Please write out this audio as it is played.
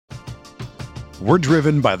We're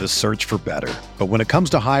driven by the search for better. But when it comes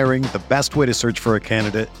to hiring, the best way to search for a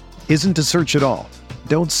candidate isn't to search at all.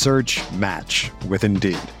 Don't search, match with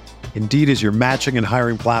Indeed. Indeed is your matching and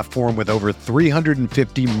hiring platform with over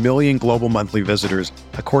 350 million global monthly visitors,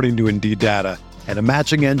 according to Indeed data, and a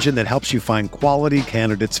matching engine that helps you find quality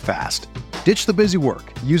candidates fast. Ditch the busy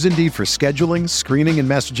work. Use Indeed for scheduling, screening, and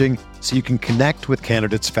messaging so you can connect with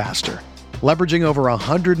candidates faster. Leveraging over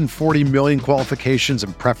 140 million qualifications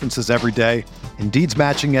and preferences every day, Indeed's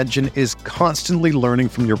matching engine is constantly learning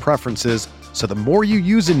from your preferences, so the more you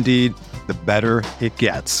use Indeed, the better it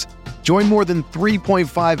gets. Join more than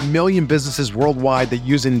 3.5 million businesses worldwide that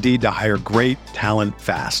use Indeed to hire great talent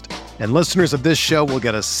fast. And listeners of this show will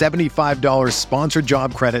get a $75 sponsored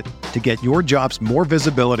job credit to get your jobs more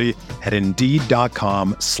visibility at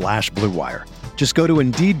Indeed.com/Blue Wire. Just go to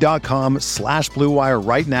Indeed.com/Blue Wire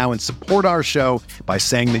right now and support our show by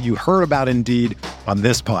saying that you heard about Indeed on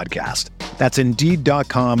this podcast. That's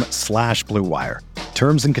Indeed.com/Blue Wire.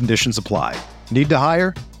 Terms and conditions apply. Need to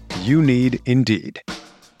hire? You need Indeed.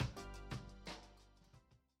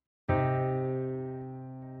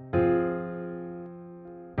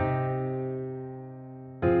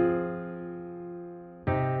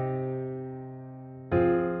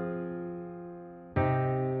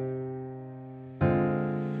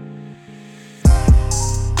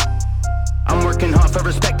 For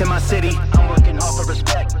respect in my city, I'm working hard for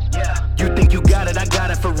respect. Yeah, you think you got it, I got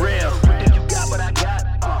it for real. You think you got what I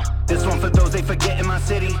got? This one for those they forget in my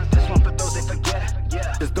city. This one for those they forget.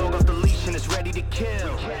 Yeah, this dog off the leash and it's ready to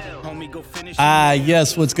kill. Homie, go finish.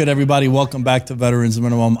 Yes, what's good, everybody? Welcome back to Veterans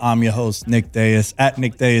Minimum. I'm your host, Nick Deus. At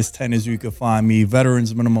Nick Deus10 is where you can find me.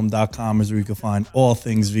 VeteransMinimum.com is where you can find all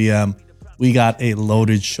things VM. We got a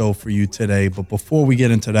loaded show for you today, but before we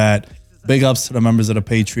get into that, big ups to the members of the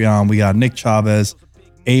Patreon. We got Nick Chavez,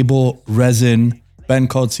 Abel Rezin, Ben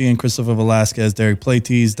Coetzee, Christopher Velasquez, Derek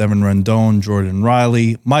Platees, Devin Rendon, Jordan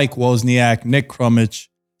Riley, Mike Wozniak, Nick Crummich,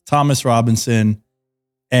 Thomas Robinson,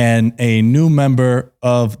 and a new member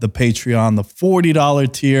of the Patreon, the $40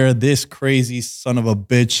 tier, this crazy son of a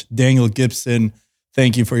bitch, Daniel Gibson.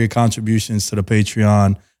 Thank you for your contributions to the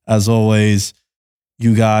Patreon. As always,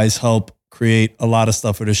 you guys help create a lot of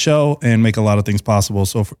stuff for the show and make a lot of things possible.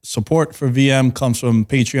 So support for VM comes from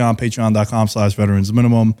Patreon,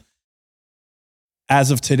 patreon.com/veteransminimum. As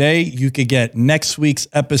of today, you could get next week's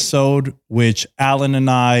episode, which Alan and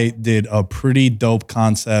I did a pretty dope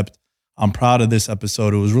concept. I'm proud of this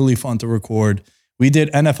episode. It was really fun to record. We did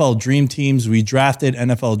NFL Dream Teams. We drafted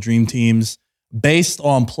NFL Dream Teams based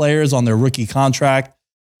on players on their rookie contract.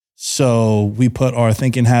 So we put our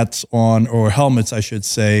thinking hats on, or helmets, I should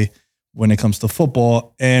say, when it comes to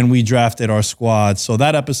football, and we drafted our squad. So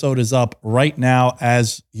that episode is up right now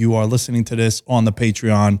as you are listening to this on the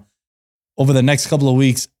Patreon. Over the next couple of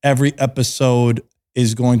weeks, every episode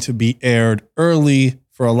is going to be aired early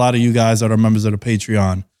for a lot of you guys that are members of the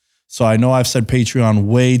Patreon. So I know I've said Patreon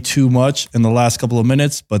way too much in the last couple of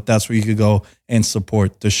minutes, but that's where you could go and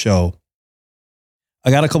support the show.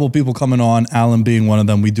 I got a couple of people coming on, Alan being one of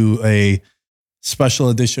them. We do a special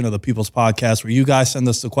edition of the People's Podcast where you guys send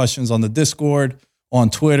us the questions on the Discord, on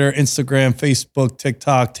Twitter, Instagram, Facebook,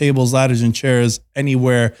 TikTok, tables, ladders, and chairs,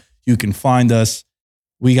 anywhere you can find us.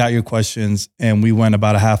 We got your questions, and we went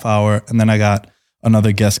about a half hour, and then I got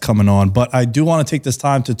another guest coming on. But I do want to take this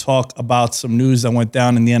time to talk about some news that went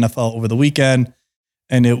down in the NFL over the weekend,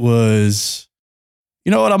 and it was,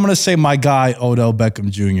 you know what, I'm going to say my guy, Odell Beckham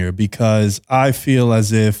Jr., because I feel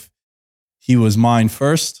as if he was mine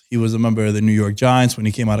first. He was a member of the New York Giants when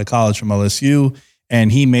he came out of college from LSU,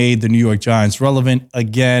 and he made the New York Giants relevant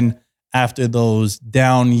again after those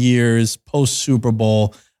down years post-Super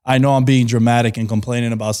Bowl. I know I'm being dramatic and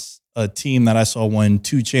complaining about a team that I saw win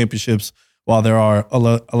 2 championships while there are a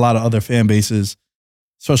lot of other fan bases,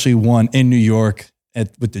 especially one in New York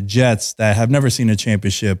with the Jets, that have never seen a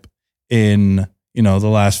championship in, the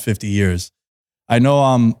last 50 years. I know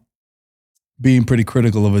I'm being pretty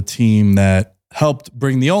critical of a team that helped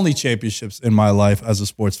bring the only championships in my life as a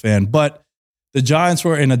sports fan. But the Giants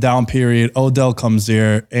were in a down period. Odell comes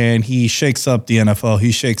there and he shakes up the NFL.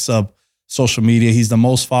 He shakes up social media. He's the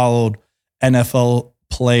most followed NFL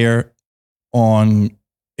player on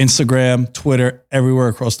Instagram, Twitter, everywhere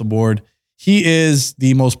across the board. He is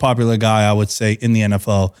the most popular guy, I would say, in the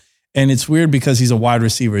NFL. And it's weird because he's a wide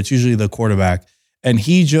receiver. It's usually the quarterback. And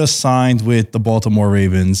he just signed with the Baltimore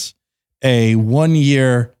Ravens a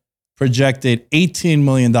 1-year projected $18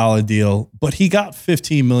 million deal, but he got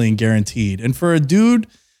 $15 million guaranteed. And for a dude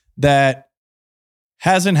that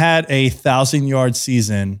hasn't had a 1,000-yard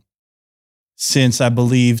season since, I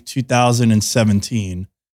believe, 2017,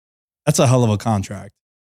 that's a hell of a contract.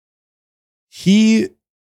 he,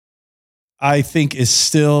 I think, is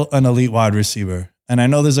still an elite wide receiver. And I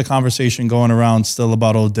know there's a conversation going around still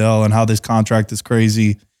about Odell and how this contract is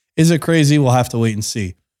crazy. Is it crazy? We'll have to wait and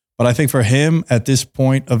see. But I think for him at this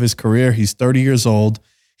point of his career, he's 30 years old.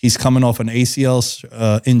 He's coming off an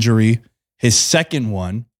ACL injury, his second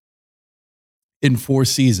one in 4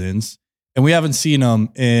 seasons. And we haven't seen him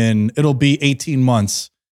it'll be 18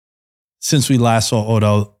 months since we last saw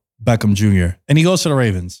Odell Beckham Jr. And he goes to the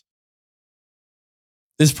Ravens.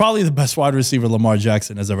 This is probably the best wide receiver Lamar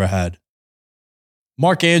Jackson has ever had.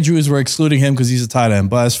 Mark Andrews, we're excluding him because he's a tight end.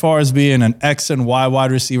 But as far as being an X and Y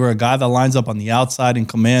wide receiver, a guy that lines up on the outside and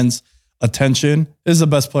commands attention, this is the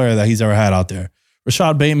best player that he's ever had out there.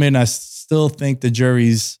 Rashad Bateman, I still think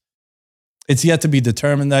it's yet to be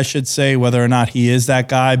determined, I should say, whether or not he is that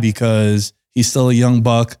guy because he's still a young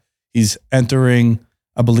buck. He's entering,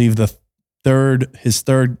 I believe, his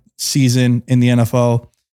third season in the NFL.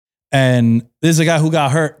 And there's a guy who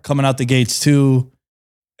got hurt coming out the gates too.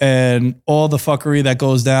 And all the fuckery that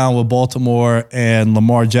goes down with Baltimore and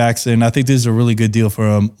Lamar Jackson, I think this is a really good deal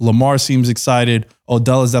for him. Lamar seems excited.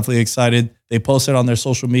 Odell is definitely excited. They posted on their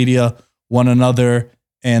social media one another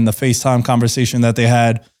and the FaceTime conversation that they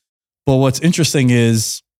had. But what's interesting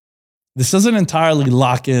is this doesn't entirely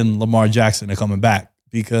lock in Lamar Jackson to coming back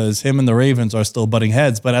because him and the Ravens are still butting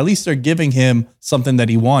heads, but at least they're giving him something that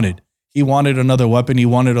he wanted. He wanted another weapon. He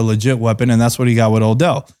wanted a legit weapon, and that's what he got with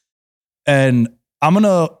Odell. And I'm going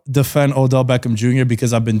to defend Odell Beckham Jr.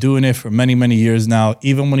 because I've been doing it for many, many years now,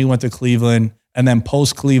 even when he went to Cleveland and then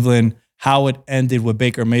post-Cleveland, how it ended with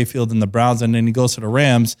Baker Mayfield and the Browns, and then he goes to the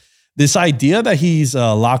Rams. This idea that he's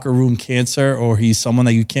a locker room cancer or he's someone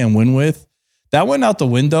that you can't win with, that went out the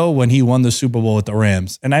window when he won the Super Bowl with the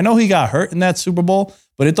Rams. And I know he got hurt in that Super Bowl,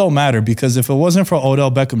 but it don't matter because if it wasn't for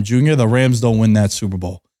Odell Beckham Jr., the Rams don't win that Super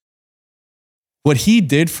Bowl. What he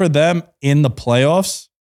did for them in the playoffs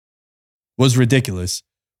was ridiculous.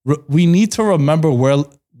 We need to remember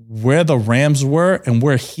where the Rams were and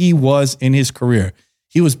where he was in his career.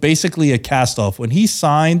 He was basically a cast-off. When he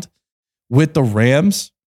signed with the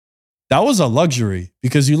Rams, that was a luxury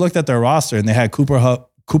because you looked at their roster and they had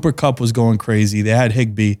Cooper Kupp was going crazy. They had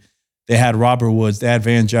Higbee. They had Robert Woods. They had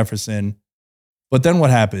Van Jefferson. But then what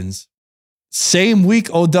happens? Same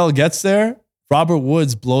week Odell gets there, Robert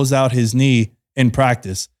Woods blows out his knee in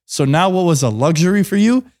practice. So now what was a luxury for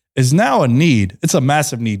you is now a need. It's a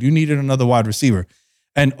massive need. You needed another wide receiver.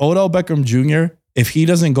 And Odell Beckham Jr., if he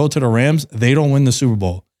doesn't go to the Rams, they don't win the Super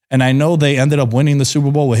Bowl. And I know they ended up winning the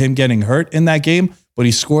Super Bowl with him getting hurt in that game, but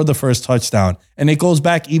he scored the first touchdown. And it goes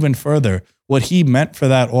back even further. What he meant for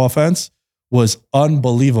that offense was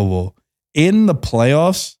unbelievable. In the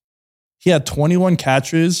playoffs, he had 21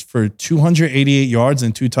 catches for 288 yards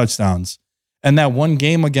and 2 touchdowns. And that one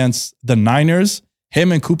game against the Niners,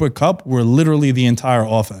 him and Cooper Kupp were literally the entire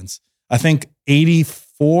offense. I think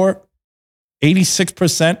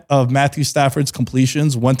 86% of Matthew Stafford's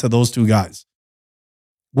completions went to those two guys.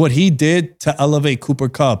 What he did to elevate Cooper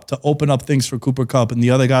Kupp, to open up things for Cooper Kupp and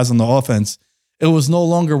the other guys on the offense, it was no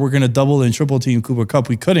longer we're going to double and triple team Cooper Kupp.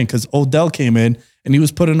 We couldn't because Odell came in and he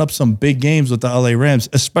was putting up some big games with the LA Rams,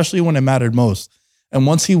 especially when it mattered most. And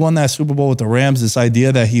once he won that Super Bowl with the Rams, this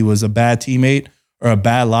idea that he was a bad teammate or a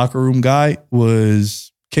bad locker room guy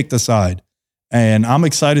was kicked aside. And I'm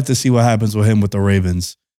excited to see what happens with him with the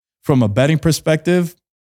Ravens. From a betting perspective,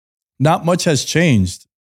 not much has changed.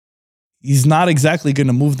 He's not exactly going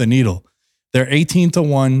to move the needle. They're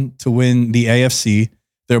 18-1 to win the AFC.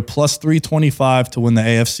 They're plus 325 to win the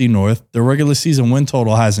AFC North. The regular season win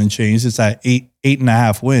total hasn't changed. It's at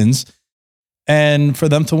 8.5 wins. And for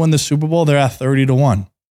them to win the Super Bowl, they're at 30-1.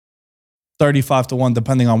 35-1,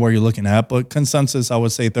 depending on where you're looking at. But consensus, I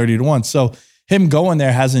would say 30-1. So him going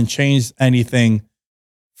there hasn't changed anything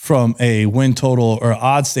from a win total or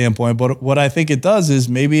odds standpoint. But what I think it does is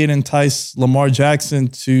maybe it enticed Lamar Jackson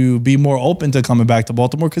to be more open to coming back to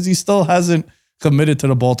Baltimore because he still hasn't committed to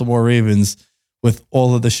the Baltimore Ravens with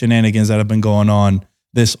all of the shenanigans that have been going on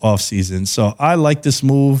this offseason. So I like this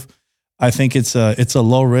move. I think it's a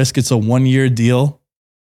low risk. It's a 1-year deal.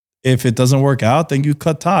 If it doesn't work out, then you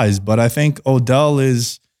cut ties. But I think Odell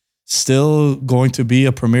is still going to be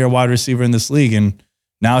a premier wide receiver in this league. And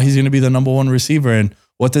now he's going to be the number 1 receiver. And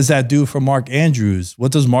what does that do for Mark Andrews?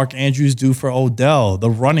 What does Mark Andrews do for Odell?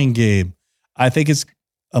 The running game. I think it's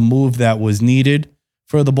a move that was needed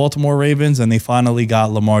for the Baltimore Ravens, and they finally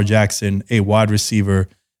got Lamar Jackson, a wide receiver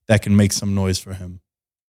that can make some noise for him.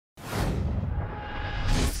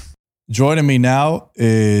 Joining me now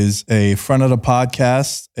is a friend of the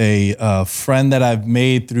podcast, a friend that I've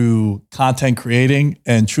made through content creating,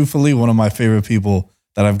 and truthfully, one of my favorite people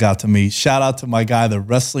that I've got to meet. Shout out to my guy, the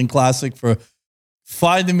Wrestling Classic, for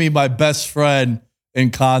finding me my best friend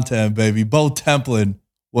in content, baby. Bo Templin,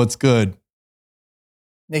 what's good?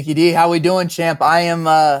 Nicky D, how we doing, champ?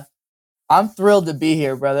 I'm thrilled to be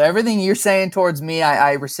here, brother. Everything you're saying towards me,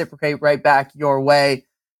 I reciprocate right back your way.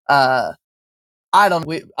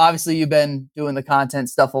 Obviously you've been doing the content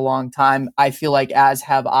stuff a long time. I feel like as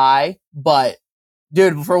have I, but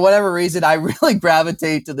dude, for whatever reason, I really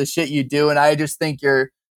gravitate to the shit you do. And I just think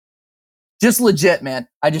you're just legit, man.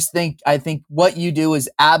 I think what you do is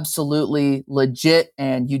absolutely legit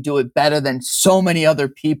and you do it better than so many other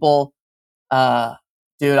people.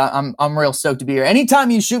 Dude, I'm real stoked to be here.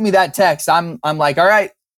 Anytime you shoot me that text, I'm like, all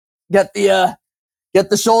right, get the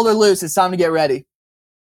shoulder loose. It's time to get ready.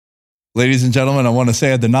 Ladies and gentlemen, I want to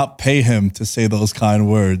say I did not pay him to say those kind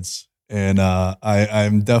words. And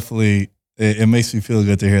I'm definitely, it makes me feel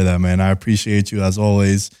good to hear that, man. I appreciate you as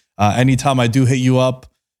always. Anytime I do hit you up,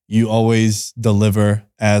 you always deliver,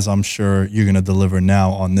 as I'm sure you're going to deliver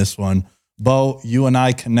now on this one. Bo, you and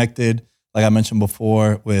I connected, like I mentioned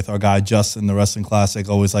before, with our guy Justin, the Wrestling Classic.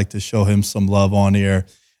 Always like to show him some love on here.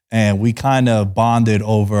 And we kind of bonded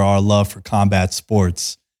over our love for combat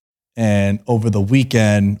sports. And over the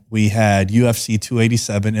weekend, we had UFC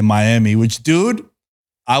 287 in Miami, which, dude,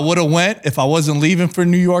 I would have went if I wasn't leaving for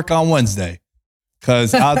New York on Wednesday.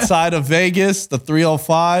 Because outside of Vegas, the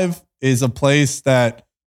 305 is a place that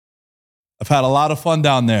I've had a lot of fun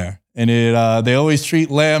down there. And they always treat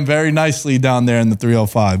Lamb very nicely down there in the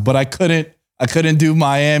 305. But I couldn't do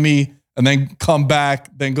Miami and then come back,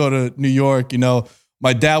 then go to New York. You know,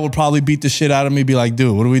 my dad would probably beat the shit out of me, be like,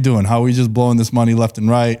 dude, what are we doing? How are we just blowing this money left and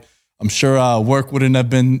right? I'm sure work wouldn't have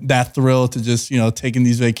been that thrilled to just, taking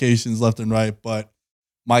these vacations left and right. But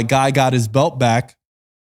my guy got his belt back.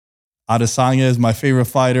 Adesanya is my favorite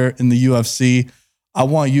fighter in the UFC. I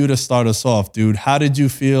want you to start us off, dude. How did you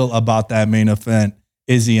feel about that main event,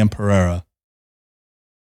 Izzy and Pereira?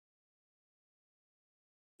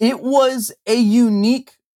 It was a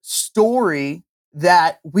unique story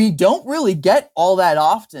that we don't really get all that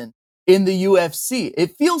often in the UFC.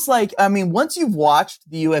 It feels like, once you've watched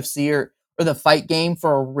the UFC or the fight game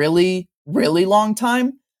for a really, really long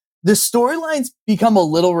time, the storylines become a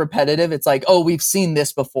little repetitive. It's like, oh, we've seen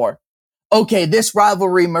this before. Okay, this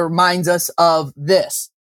rivalry reminds us of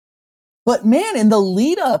this. But man, in the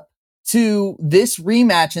lead up to this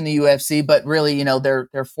rematch in the UFC, but really,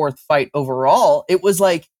 their fourth fight overall, it was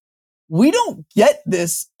like, we don't get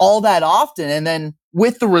this all that often. And then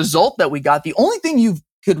with the result that we got, the only thing you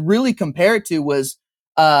could really compare it to was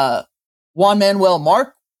Juan Manuel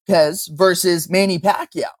Marquez versus Manny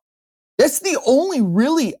Pacquiao. That's the only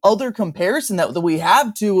really other comparison that we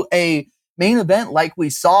have to a main event like we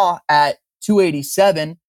saw at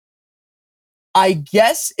 287. I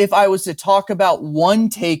guess if I was to talk about one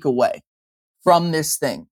takeaway from this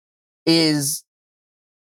thing is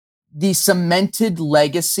the cemented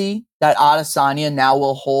legacy that Adesanya now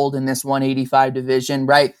will hold in this 185 division,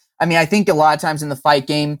 right? I think a lot of times in the fight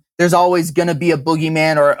game, there's always going to be a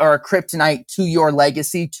boogeyman or a kryptonite to your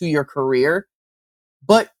legacy, to your career.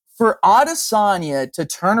 But for Adesanya to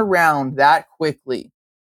turn around that quickly,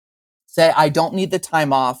 say, I don't need the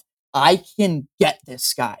time off. I can get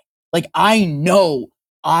this guy. Like, I know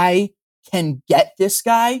I can get this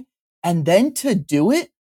guy. And then to do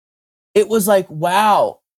it, it was like,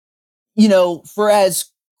 wow, for as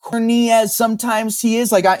corny as sometimes he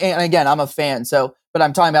is, and again, I'm a fan. But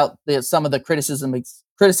I'm talking about some of the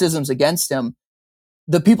criticisms against him.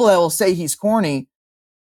 The people that will say he's corny,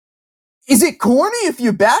 is it corny if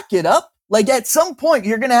you back it up? Like, at some point,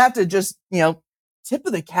 you're going to have to just, tip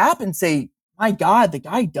of the cap and say, my God, the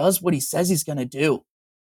guy does what he says he's going to do.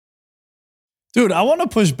 Dude, I want to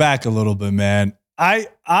push back a little bit, man. I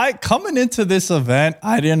coming into this event,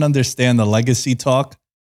 I didn't understand the legacy talk.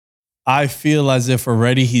 I feel as if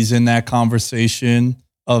already he's in that conversation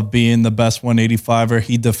of being the best 185er.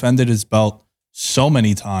 He defended his belt so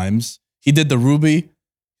many times. He did the Ruby.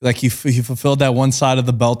 Like, he fulfilled that one side of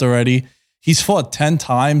the belt already. He's fought 10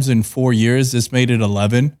 times in 4 years. This made it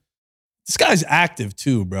 11. This guy's active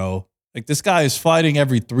too, bro. Like, this guy is fighting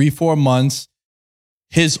every 3-4 months.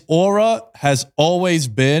 His aura has always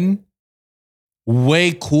been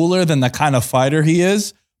way cooler than the kind of fighter he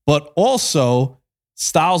is. But also,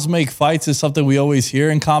 styles make fights is something we always hear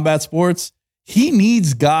in combat sports. He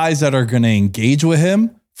needs guys that are going to engage with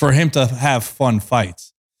him for him to have fun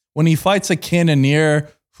fights. When he fights a cannoneer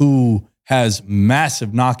who has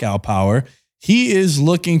massive knockout power, he is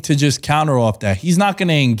looking to just counter off that. He's not going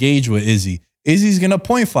to engage with Izzy. Izzy's going to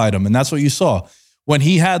point fight him, and that's what you saw. When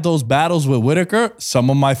he had those battles with Whitaker,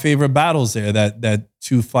 some of my favorite battles there, that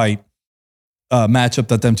 2-fight matchup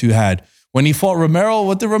that them two had. When he fought Romero,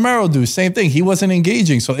 what did Romero do? Same thing. He wasn't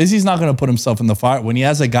engaging. So Izzy's not going to put himself in the fight. When he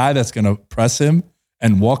has a guy that's going to press him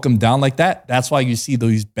and walk him down like that, that's why you see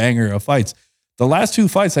these banger of fights. The last 2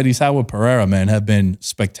 fights that he's had with Pereira, man, have been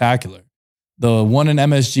spectacular. The one in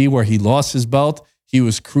MSG where he lost his belt, he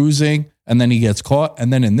was cruising, and then he gets caught.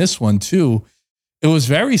 And then in this one, too, it was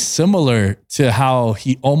very similar to how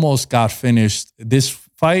he almost got finished this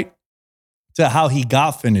fight to how he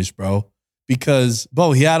got finished, bro. Because,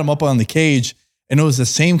 he had him up on the cage, and it was the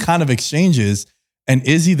same kind of exchanges. And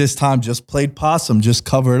Izzy this time just played possum, just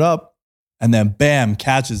covered up, and then bam,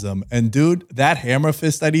 catches him. And dude, that hammer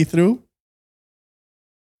fist that he threw,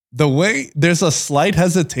 the way there's a slight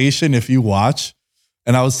hesitation if you watch.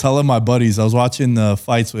 And I was telling my buddies, I was watching the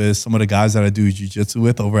fights with some of the guys that I do jiu-jitsu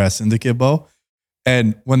with over at Syndicate, Bo.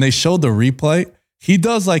 And when they showed the replay, he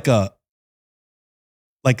does like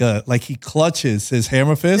he clutches his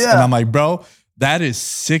hammer fist. Yeah. And I'm like, bro, that is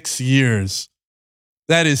 6 years.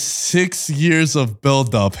 That is 6 years of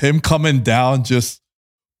buildup. Him coming down just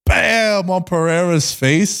bam on Pereira's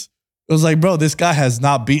face. It was like, bro, this guy has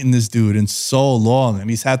not beaten this dude in so long. And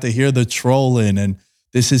he's had to hear the trolling. And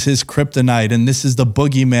this is his kryptonite. And this is the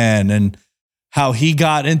boogeyman. And how he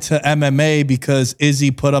got into MMA because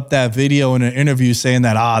Izzy put up that video in an interview saying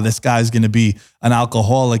that, this guy's going to be an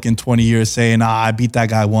alcoholic in 20 years, saying, I beat that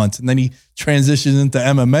guy once. And then he transitions into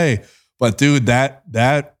MMA. But dude,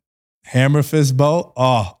 that hammer fist, Bo,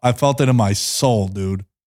 I felt it in my soul, dude.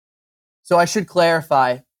 So I should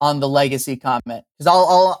clarify on the legacy comment, because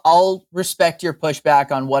I'll respect your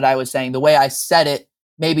pushback on what I was saying. The way I said it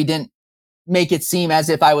maybe didn't make it seem as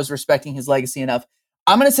if I was respecting his legacy enough.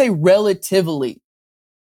 I'm going to say relatively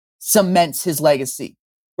cements his legacy,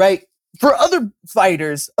 right? For other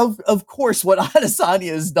fighters, of course, what Adesanya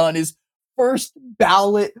has done is first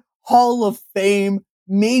ballot Hall of Fame,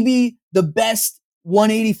 maybe the best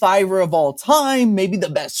 185er of all time, maybe the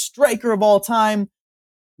best striker of all time.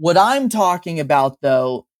 What I'm talking about,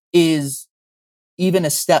 though, is even a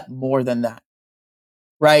step more than that,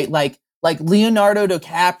 right? Like Leonardo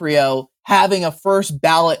DiCaprio having a first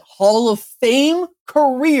ballot Hall of Fame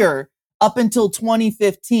career up until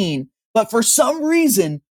 2015, but for some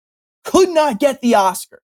reason could not get the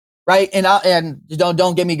Oscar, right? And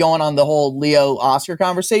don't get me going on the whole Leo Oscar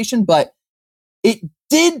conversation, but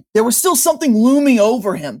there was still something looming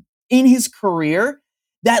over him in his career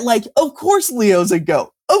that, like, of course Leo's a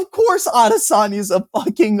GOAT. Of course Adesanya's a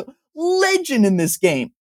fucking legend in this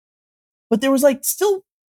game. But there was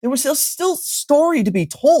still story to be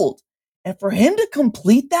told. And for him to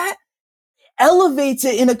complete that elevates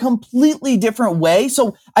it in a completely different way.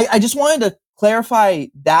 So I just wanted to clarify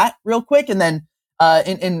that real quick. And then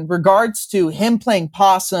in regards to him playing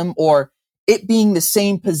possum or it being the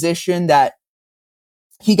same position that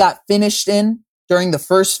he got finished in during the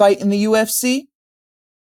first fight in the UFC,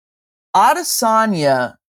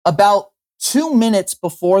 Adesanya, about 2 minutes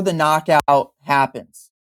before the knockout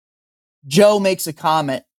happens, Joe makes a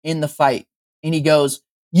comment in the fight and he goes,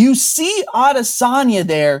 "You see Adesanya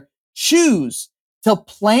there choose to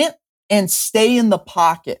plant and stay in the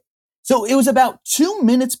pocket." So it was about 2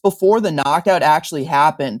 minutes before the knockout actually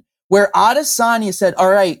happened where Adesanya said, "All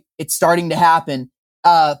right, it's starting to happen."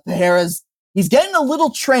 He's getting a little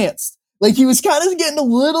tranced. Like he was kind of getting a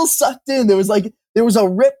little sucked in. There was a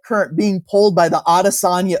rip current being pulled by the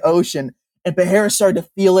Adesanya Ocean. And Pereira started to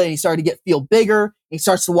feel it. And he started to feel bigger. And he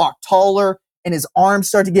starts to walk taller. And his arms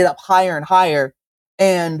start to get up higher and higher.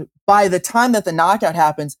 And by the time that the knockout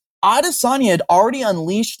happens, Adesanya had already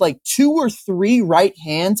unleashed like 2 or 3 right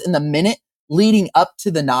hands in the minute leading up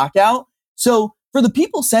to the knockout. So for the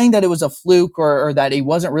people saying that it was a fluke or that he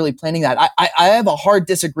wasn't really planning that, I have a hard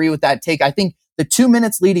disagree with that take. I think the 2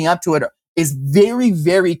 minutes leading up to it is very,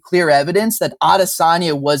 very clear evidence that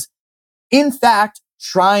Adesanya was, in fact,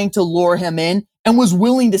 trying to lure him in and was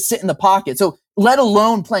willing to sit in the pocket. So let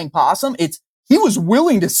alone playing possum, he was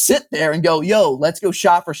willing to sit there and go, "Yo, let's go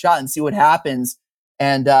shot for shot and see what happens."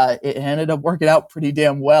 And it ended up working out pretty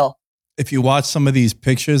damn well. If you watch some of these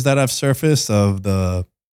pictures that have surfaced of the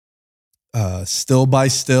still by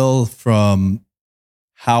still from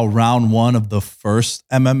how round 1 of the first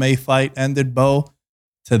MMA fight ended, Bo,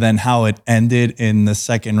 to then how it ended in the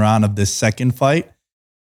second round of this second fight,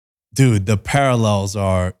 dude, the parallels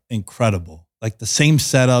are incredible. Like the same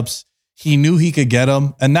setups. He knew he could get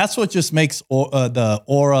him. And that's what just makes the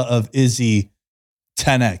aura of Izzy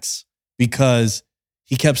 10x, because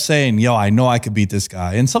he kept saying, "Yo, I know I could beat this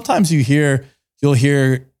guy." And sometimes you'll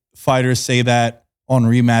hear fighters say that on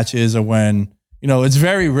rematches or when, it's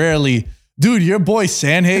very rarely, dude, your boy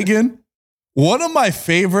Sandhagen, One of my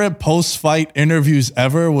favorite post-fight interviews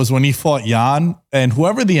ever was when he fought Jan, and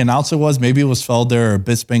whoever the announcer was, maybe it was Felder or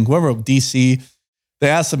Bisping, whoever, DC, they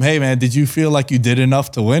asked him, hey, man, did you feel like you did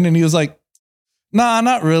enough to win? And he was like, nah,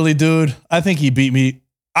 not really, dude. I think he beat me.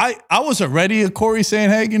 I was already a Corey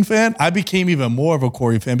Sandhagen fan. I became even more of a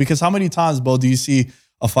Corey fan because how many times, Bo, do you see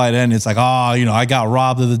a fight end? It's like, I got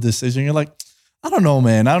robbed of the decision. You're like, I don't know,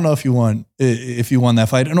 man. I don't know if you won that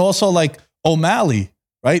fight. And also like O'Malley,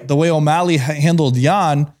 right? The way O'Malley handled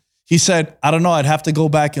Jan, he said, I don't know. I'd have to go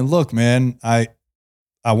back and look, man. I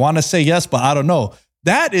want to say yes, but I don't know.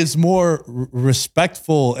 That is more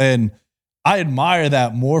respectful, and I admire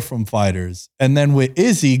that more from fighters. And then with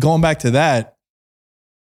Izzy, going back to that,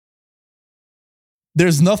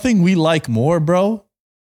 there's nothing we like more, bro,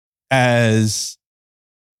 as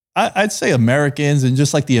I'd say Americans and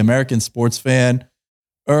just like the American sports fan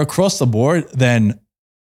or across the board than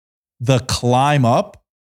the climb up,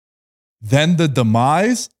 then the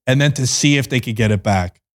demise, and then to see if they could get it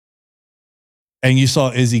back. And you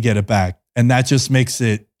saw Izzy get it back. And that just makes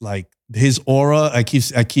it like his aura. I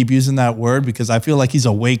keep using that word because I feel like he's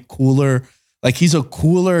a way cooler. Like he's a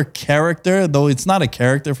cooler character, though it's not a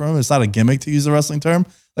character for him. It's not a gimmick to use a wrestling term.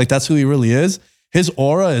 Like that's who he really is. His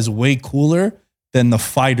aura is way cooler than the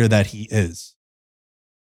fighter that he is.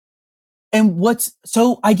 And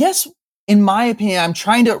so I guess in my opinion,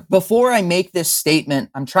 before I make this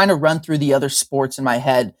statement, I'm trying to run through the other sports in my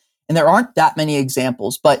head. And there aren't that many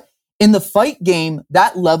examples, but in the fight game,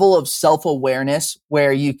 that level of self-awareness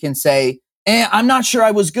where you can say, I'm not sure I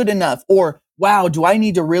was good enough, or wow, do I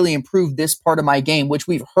need to really improve this part of my game, which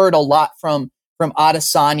we've heard a lot from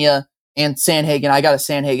Adesanya and Sandhagen. I got a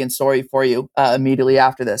Sandhagen story for you immediately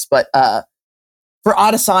after this. But for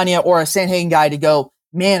Adesanya or a Sandhagen guy to go,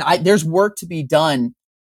 man, there's work to be done.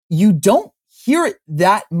 You don't hear it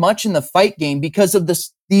that much in the fight game because of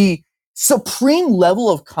the supreme level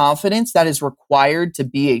of confidence that is required to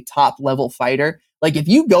be a top level fighter. Like if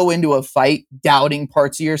you go into a fight doubting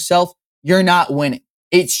parts of yourself, you're not winning.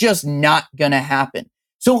 It's just not going to happen.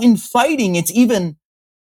 So in fighting, it's even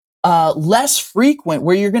less frequent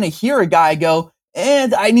where you're going to hear a guy go,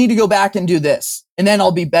 I need to go back and do this, and then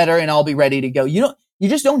I'll be better and I'll be ready to go. You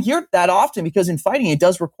just don't hear it that often because in fighting, it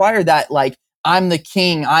does require that, like, I'm the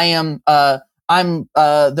king. I'm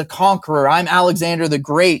the conqueror. I'm Alexander the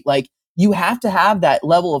Great. Like you have to have that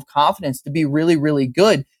level of confidence to be really, really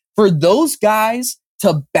good for those guys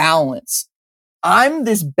to balance. I'm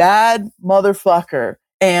this bad motherfucker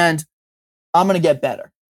and I'm going to get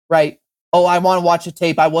better, right? Oh, I want to watch a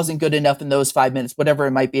tape. I wasn't good enough in those 5 minutes, whatever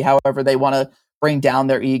it might be, however they want to bring down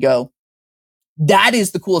their ego. That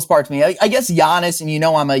is the coolest part to me. I guess Giannis, and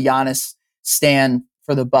I'm a Giannis stan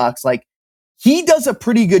for the Bucks. Like he does a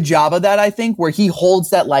pretty good job of that, I think, where he holds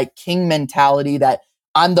that like king mentality that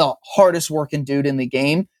I'm the hardest working dude in the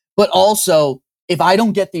game. But also, if I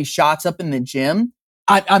don't get these shots up in the gym,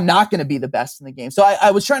 I'm not going to be the best in the game. So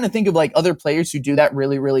I was trying to think of like other players who do that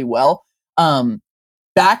really, really well.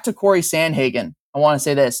 Back to Corey Sandhagen. I want to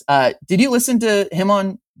say this. Did you listen to him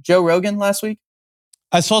on Joe Rogan last week?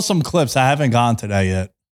 I saw some clips. I haven't gone to that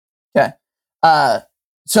yet. Okay.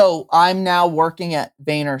 So I'm now working at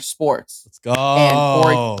Vayner Sports. Let's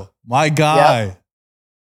go. My guy. Yep.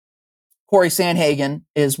 Corey Sandhagen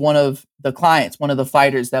is one of the clients, one of the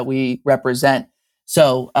fighters that we represent.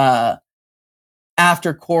 So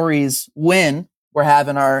after Corey's win, we're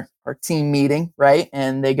having our team meeting, right?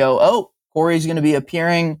 And they go, oh, Corey's going to be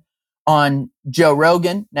appearing on Joe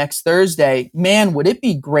Rogan next Thursday. Man, would it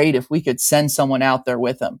be great if we could send someone out there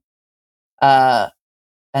with him?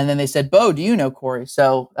 And then they said, Bo, do you know Corey?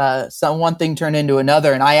 So one thing turned into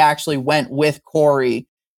another. And I actually went with Corey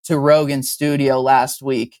to Rogan's studio last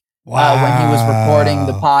week. Wow. When he was recording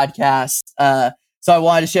the podcast. So I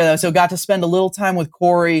wanted to share that. So got to spend a little time with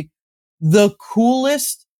Corey, the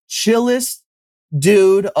coolest, chillest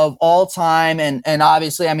dude of all time. And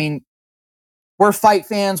obviously, I mean, we're fight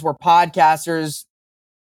fans, we're podcasters.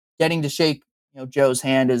 Getting to shake, Joe's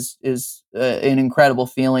hand is an incredible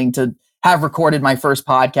feeling. To have recorded my first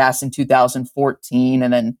podcast in 2014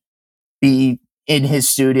 and then be in his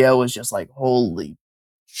studio was just like, holy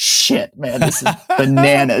shit, man, this is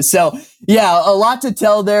bananas. So yeah, a lot to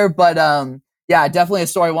tell there, but yeah, definitely a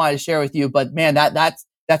story I wanted to share with you. But man, that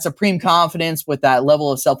supreme confidence with that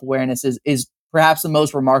level of self-awareness is perhaps the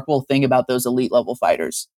most remarkable thing about those elite level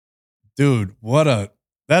fighters. Dude,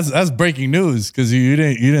 that's breaking news because you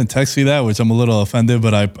didn't text me that, which I'm a little offended,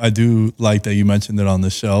 but I do like that you mentioned it on the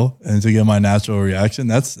show and to get my natural reaction.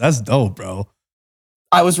 That's dope, bro.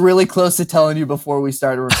 I was really close to telling you before we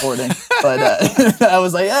started recording, but I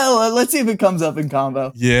was like, oh, let's see if it comes up in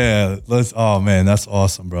combo. Yeah, oh man, that's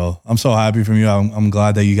awesome, bro. I'm so happy for you. I'm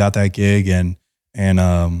glad that you got that gig, and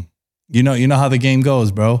you know how the game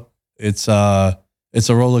goes, bro. It's a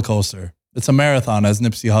roller coaster. It's a marathon, as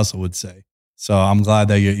Nipsey Hussle would say. So I'm glad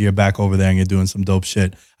that you're back over there and you're doing some dope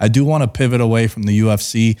shit. I do want to pivot away from the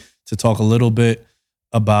UFC to talk a little bit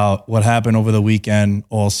about what happened over the weekend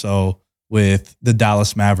also with the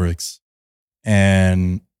Dallas Mavericks.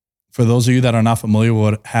 And for those of you that are not familiar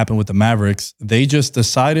with what happened with the Mavericks, they just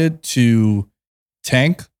decided to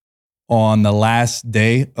tank on the last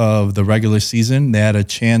day of the regular season. They had a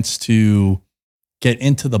chance to get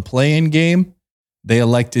into the play-in game. They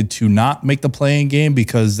elected to not make the play-in game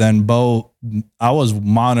because then, Bo, I was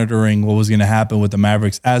monitoring what was going to happen with the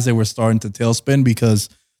Mavericks as they were starting to tailspin because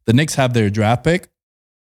the Knicks have their draft pick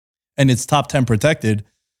and it's top 10 protected.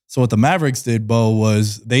 So what the Mavericks did, Bo,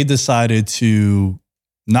 was they decided to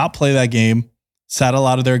not play that game, sat a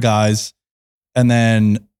lot of their guys, and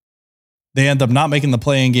then they end up not making the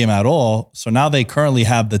play-in game at all. So now they currently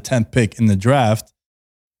have the 10th pick in the draft,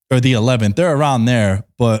 or the 11th. They're around there,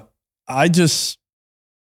 but I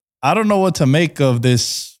don't know what to make of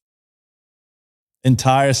this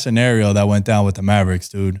entire scenario that went down with the Mavericks,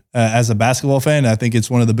 dude. As a basketball fan, I think it's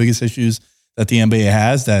one of the biggest issues that the NBA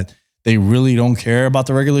has, that they really don't care about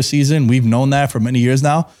the regular season. We've known that for many years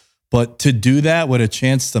now. But to do that with a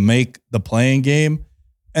chance to make the play-in game,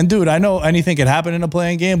 and dude, I know anything could happen in a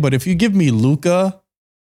play-in game, but if you give me Luka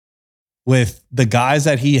with the guys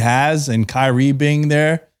that he has and Kyrie being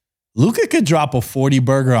there, Luka could drop a 40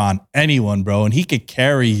 burger on anyone, bro, and he could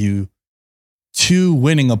carry you to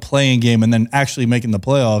winning a play-in game and then actually making the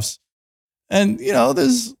playoffs. And, you know,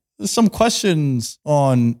 there's some questions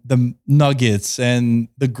on the Nuggets and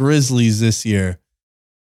the Grizzlies this year.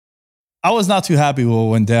 I was not too happy with what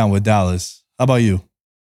went down with Dallas. How about you?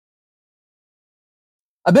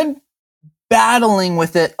 I've been battling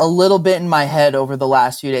with it a little bit in my head over the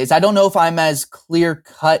last few days. I don't know if I'm as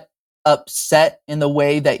clear-cut upset in the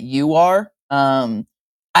way that you are.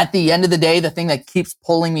 At the end of the day, the thing that keeps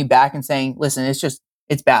pulling me back and saying, listen,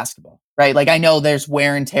 it's basketball, right? Like, I know there's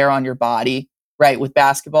wear and tear on your body, right, with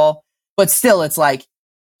basketball, but still it's like,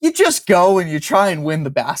 you just go and you try and win the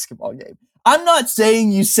basketball game. I'm not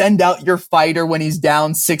saying you send out your fighter when he's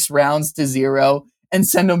down 6 rounds to 0 and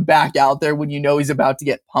send him back out there when you know he's about to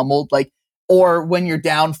get pummeled, like, or when you're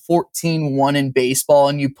down 14-1 in baseball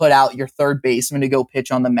and you put out your third baseman to go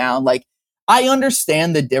pitch on the mound. Like, I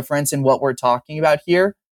understand the difference in what we're talking about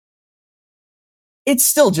here. It's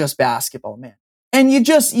still just basketball, man. And you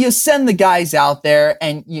send the guys out there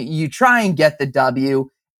and you try and get the W.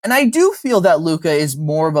 And I do feel that Luka is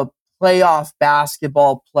more of a playoff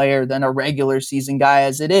basketball player than a regular season guy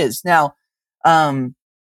as it is. Now,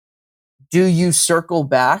 do you circle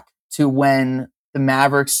back to when the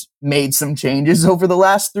Mavericks made some changes over the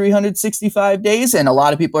last 365 days? And a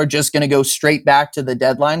lot of people are just going to go straight back to the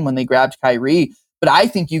deadline when they grabbed Kyrie. But I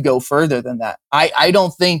think you go further than that. I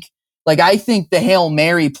don't think, like, I think the Hail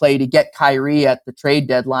Mary play to get Kyrie at the trade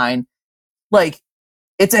deadline, like,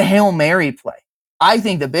 it's a Hail Mary play. I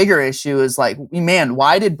think the bigger issue is, like, man,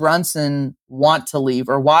 why did Brunson want to leave?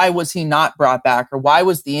 Or why was he not brought back? Or why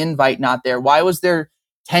was the invite not there? Why was there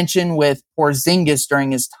tension with Porzingis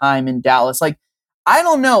during his time in Dallas? Like, I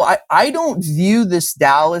don't know. I don't view this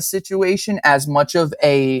Dallas situation as much of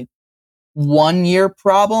a 1-year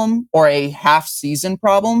problem or a half-season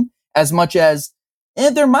problem as much as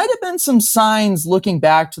there might have been some signs looking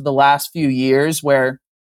back to the last few years where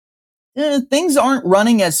things aren't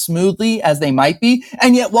running as smoothly as they might be.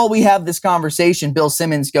 And yet, while we have this conversation, Bill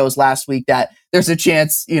Simmons goes last week that there's a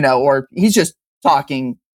chance, or he's just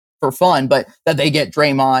talking for fun, but that they get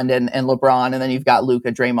Draymond and LeBron, and then you've got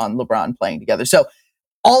Luka, Draymond, LeBron playing together. So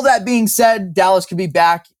all that being said, Dallas could be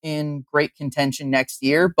back in great contention next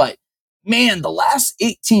year. But man, the last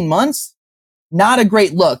 18 months, not a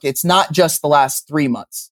great look. It's not just the last 3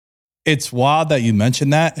 months. It's wild that you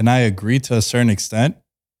mentioned that, and I agree to a certain extent,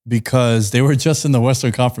 because they were just in the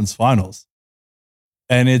Western Conference Finals.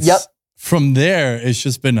 And it's from there, it's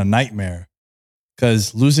just been a nightmare.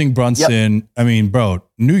 Because losing Brunson, I mean, bro,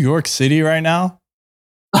 New York City right now,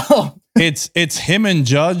 it's him and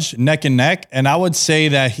Judge neck and neck. And I would say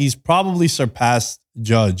that he's probably surpassed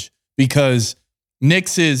Judge, because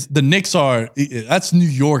the Knicks are, that's New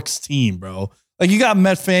York's team, bro. Like, you got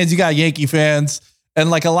Met fans, you got Yankee fans, and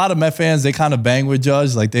like a lot of Met fans, they kind of bang with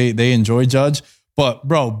Judge. Like, they enjoy Judge. But,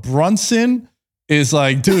 bro, Brunson is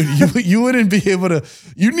like, dude, you wouldn't be able to.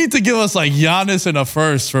 You need to give us like Giannis and a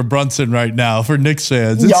first for Brunson right now for Knicks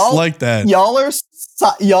fans. It's like that.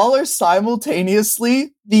 Y'all are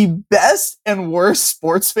simultaneously the best and worst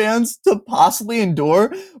sports fans to possibly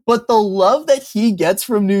endure, but the love that he gets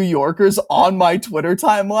from New Yorkers on my Twitter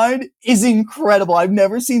timeline is incredible. I've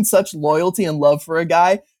never seen such loyalty and love for a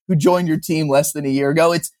guy who joined your team less than a year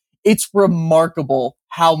ago. It's remarkable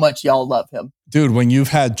how much y'all love him. Dude, when you've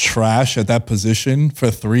had trash at that position for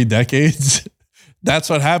 3 decades, that's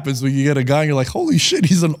what happens when you get a guy and you're like, holy shit,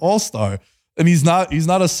 he's an all-star. And he's not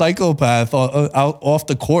a psychopath out off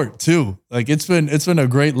the court too. Like it's been a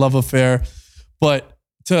great love affair. But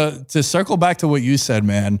to circle back to what you said,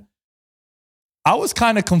 man, I was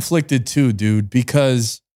kind of conflicted too, dude,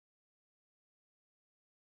 because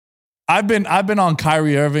I've been on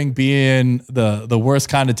Kyrie Irving being the worst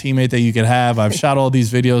kind of teammate that you could have. I've shot all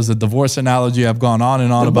these videos, the divorce analogy. I've gone on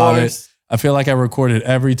and on about it. I feel like I record it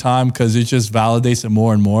every time because it just validates it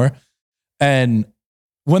more and more. And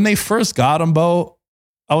when they first got him, Bo,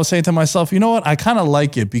 I was saying to myself, you know what? I kind of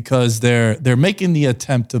like it because they're making the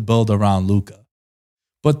attempt to build around Luka.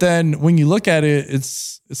 But then when you look at it,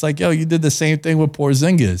 it's like, yo, you did the same thing with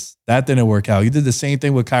Porzingis. That didn't work out. You did the same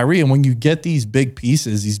thing with Kyrie. And when you get these big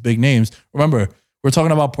pieces, these big names, remember, we're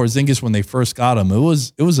talking about Porzingis when they first got him. It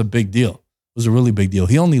was a big deal. It was a really big deal.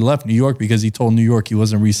 He only left New York because he told New York he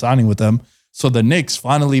wasn't re-signing with them. So the Knicks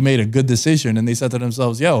finally made a good decision and they said to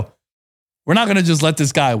themselves, yo, we're not going to just let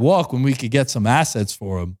this guy walk when we could get some assets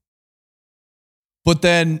for him. But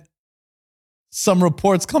then some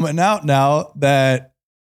reports coming out now that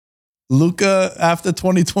Luka after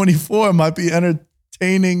 2024 might be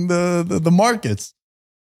entertaining the markets.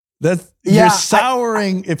 You're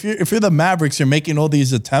souring. If you're the Mavericks, you're making all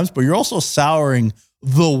these attempts, but you're also souring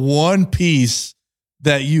the one piece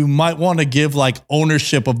that you might want to give like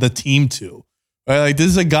ownership of the team to. Right? Like this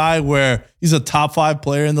is a guy where he's a top 5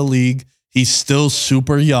 player in the league. He's still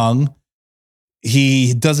super young.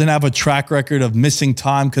 He doesn't have a track record of missing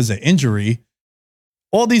time because of injury.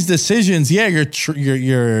 All these decisions, yeah,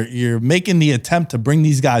 you're making the attempt to bring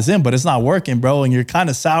these guys in, but it's not working, bro. And you're kind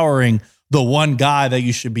of souring the one guy that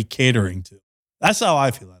you should be catering to. That's how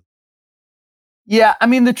I feel like. Yeah, I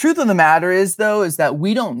mean, the truth of the matter is that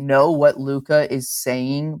we don't know what Luka is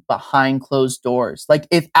saying behind closed doors. Like,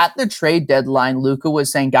 if at the trade deadline, Luka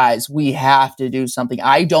was saying, guys, we have to do something.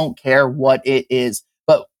 I don't care what it is,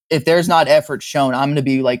 but if there's not effort shown, I'm going to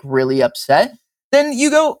be like really upset. Then you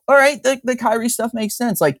go, all right, the Kyrie stuff makes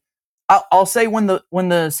sense. Like, I'll say when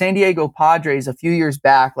the San Diego Padres a few years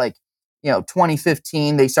back, like,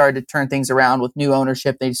 2015, they started to turn things around with new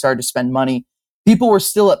ownership. They started to spend money. People were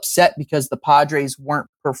still upset because the Padres weren't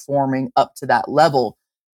performing up to that level.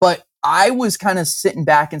 But I was kind of sitting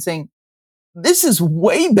back and saying, this is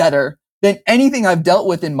way better than anything I've dealt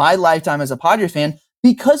with in my lifetime as a Padres fan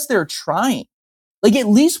because they're trying. Like, at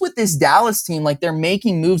least with this Dallas team, like, they're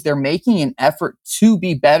making moves. They're making an effort to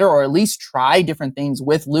be better or at least try different things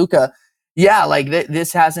with Luka. Yeah, like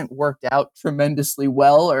this hasn't worked out tremendously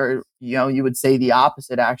well, or, you would say the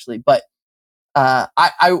opposite, actually. But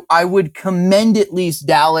I would commend at least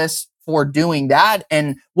Dallas for doing that.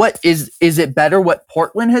 And what is it better what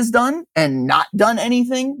Portland has done and not done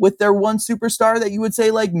anything with their one superstar that you would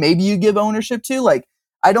say, like, maybe you give ownership to? Like,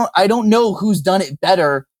 I don't know who's done it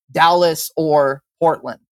better, Dallas or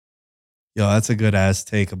Portland. Yo, that's a good ass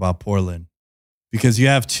take about Portland, because you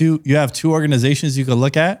have two organizations you could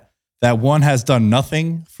look at. That one has done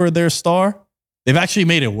nothing for their star. They've actually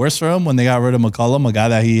made it worse for him when they got rid of McCollum, a guy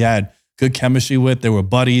that he had good chemistry with. They were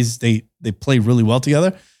buddies. They played really well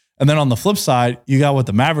together. And then on the flip side, you got what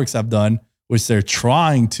the Mavericks have done, which they're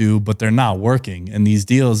trying to, but they're not working in these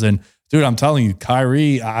deals. And dude, I'm telling you,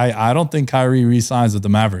 Kyrie, I don't think Kyrie re-signs with the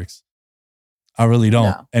Mavericks. I really don't.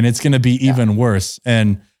 No. And it's going to be even worse.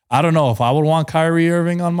 And I don't know if I would want Kyrie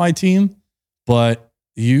Irving on my team, but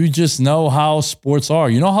you just know how sports are.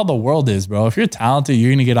 You know how the world is, bro. If you're talented, you're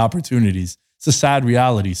going to get opportunities. It's a sad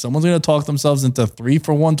reality. Someone's going to talk themselves into 3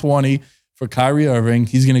 for 120 for Kyrie Irving.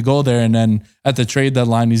 He's going to go there, and then at the trade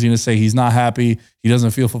deadline, he's going to say he's not happy, he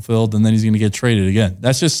doesn't feel fulfilled, and then he's going to get traded again.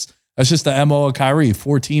 That's just the MO of Kyrie.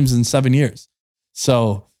 4 teams in 7 years.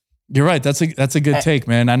 So you're right. That's a good take,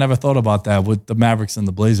 man. I never thought about that with the Mavericks and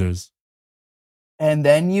the Blazers. And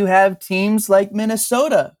then you have teams like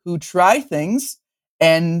Minnesota who try things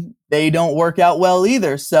and they don't work out well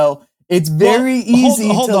either. So it's very easy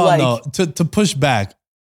to push back.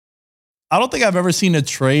 I don't think I've ever seen a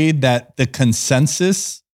trade that the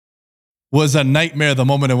consensus was a nightmare the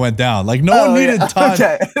moment it went down. Like, no one needed time.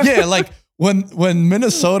 Okay. Yeah, like when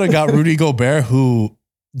Minnesota got Rudy Gobert, who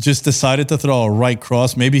just decided to throw a right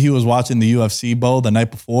cross. Maybe he was watching the UFC Bowl the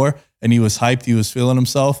night before and he was hyped. He was feeling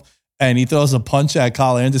himself. And he throws a punch at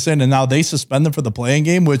Kyle Anderson. And now they suspend him for the playing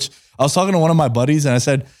game, which I was talking to one of my buddies and I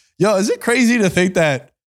said, yo, is it crazy to think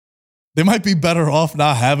that they might be better off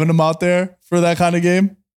not having him out there for that kind of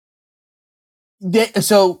game?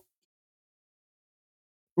 So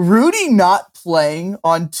Rudy not playing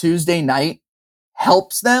on Tuesday night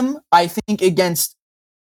helps them, I think, against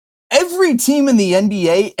every team in the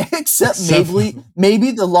NBA except maybe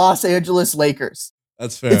the Los Angeles Lakers.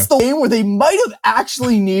 That's fair. It's the game where they might have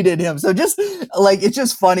actually needed him. So just like, it's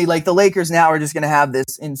just funny. Like the Lakers now are just going to have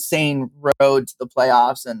this insane road to the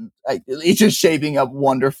playoffs and it's just shaping up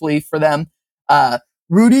wonderfully for them.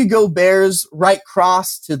 Rudy Gobert's right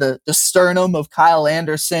cross to the sternum of Kyle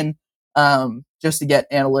Anderson, just to get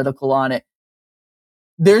analytical on it.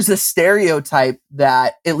 There's a stereotype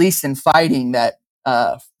that, at least in fighting, that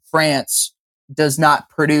France does not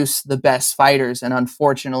produce the best fighters. And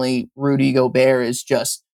unfortunately, Rudy Gobert is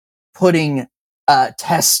just putting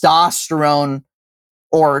testosterone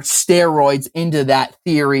or steroids into that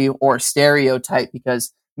theory or stereotype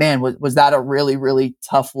because, man, was that a really, really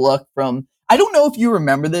tough look from... I don't know if you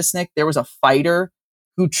remember this, Nick. There was a fighter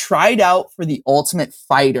who tried out for the Ultimate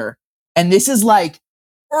Fighter. And this is like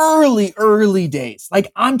early days.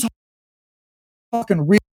 Like I'm talking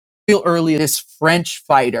real early, this French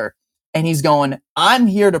fighter. And he's going, I'm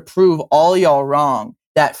here to prove all y'all wrong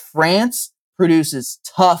that France produces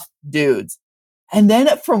tough dudes. And then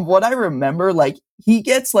from what I remember, like he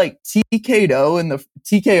gets like TKO'd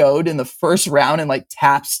in the first round and like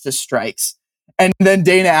taps to strikes. And then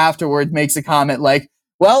Dana afterwards makes a comment like,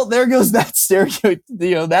 well, there goes that stereotype.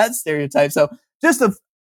 So just an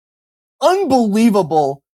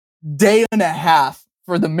unbelievable day and a half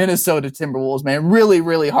for the Minnesota Timberwolves, man. Really,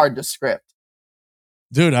 really hard to script.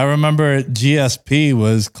 Dude, I remember GSP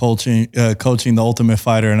was coaching the Ultimate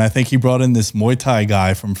Fighter, and I think he brought in this Muay Thai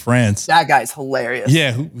guy from France. That guy's hilarious.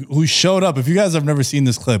 Yeah, who showed up. If you guys have never seen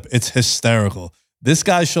this clip, it's hysterical. This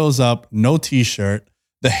guy shows up, no t-shirt,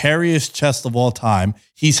 the hairiest chest of all time.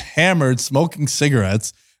 He's hammered, smoking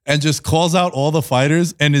cigarettes, and just calls out all the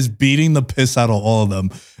fighters and is beating the piss out of all of them.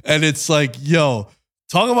 And it's like, yo,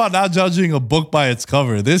 talk about not judging a book by its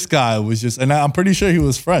cover. This guy was just, and I'm pretty sure he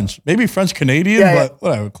was French. Maybe French-Canadian, but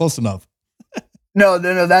whatever, close enough. No,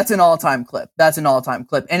 that's an all-time clip. That's an all-time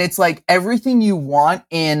clip. And it's like everything you want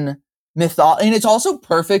in mythology. And it's also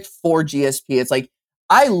perfect for GSP. It's like,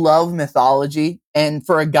 I love mythology. And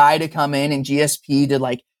for a guy to come in and GSP to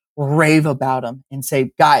like rave about him and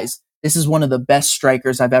say, guys, this is one of the best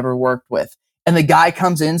strikers I've ever worked with. And the guy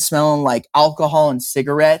comes in smelling like alcohol and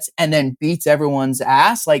cigarettes and then beats everyone's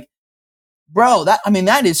ass. Like, bro, that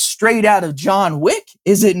is straight out of John Wick,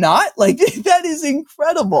 is it not? Like, that is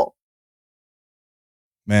incredible.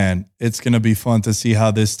 Man, it's going to be fun to see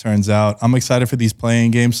how this turns out. I'm excited for these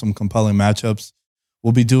playing games, some compelling matchups.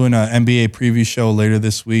 We'll be doing an NBA preview show later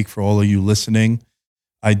this week for all of you listening.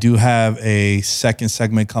 I do have a second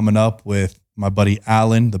segment coming up with my buddy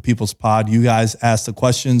Alan, the People's Pod. You guys ask the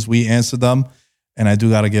questions, we answer them. And I do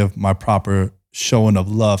got to give my proper showing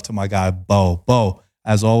of love to my guy, Bo. Bo,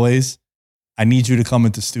 as always, I need you to come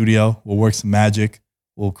into studio. We'll work some magic.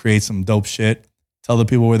 We'll create some dope shit. Tell the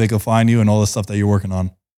people where they can find you and all the stuff that you're working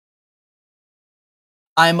on.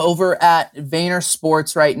 I'm over at Vayner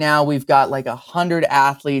Sports right now. We've got like 100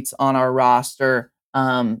 athletes on our roster.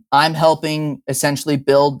 I'm helping essentially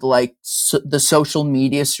build like the social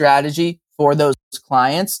media strategy for those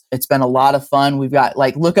clients. It's been a lot of fun. We've got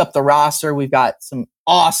like, look up the roster. We've got some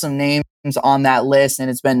awesome names on that list, and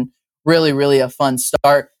it's been really, really a fun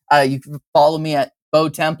start. You can follow me at Bo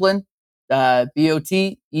Templin,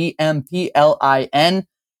 BOTEMPLIN.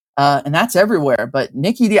 And that's everywhere. But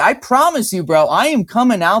Nikki D, I promise you, bro, I am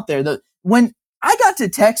coming out there. When I got to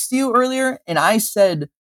text you earlier and I said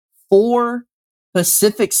 4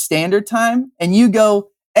 Pacific Standard Time, and you go,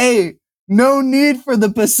 hey, no need for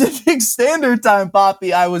the Pacific Standard Time,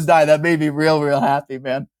 Poppy. I was dying. That made me real, real happy,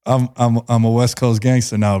 man. I'm a West Coast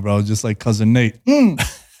gangster now, bro, just like Cousin Nate.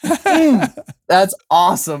 That's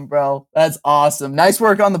awesome, bro. That's awesome. Nice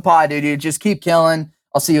work on the pod, dude. Just keep killing.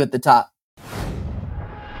 I'll see you at the top.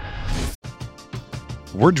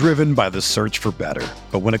 We're driven by the search for better.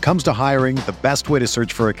 But when it comes to hiring, the best way to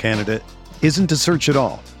search for a candidate isn't to search at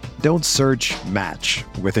all. Don't search, match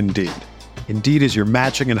with Indeed. Indeed is your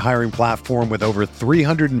matching and hiring platform with over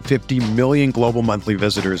 350 million global monthly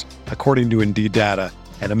visitors, according to Indeed data,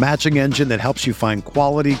 and a matching engine that helps you find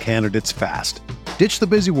quality candidates fast. Ditch the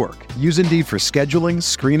busy work. Use Indeed for scheduling,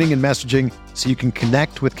 screening, and messaging so you can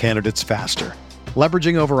connect with candidates faster.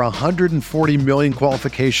 Leveraging over 140 million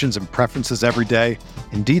qualifications and preferences every day,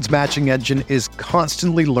 Indeed's matching engine is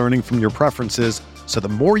constantly learning from your preferences, so the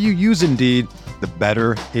more you use Indeed, the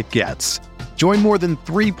better it gets. Join more than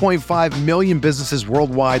 3.5 million businesses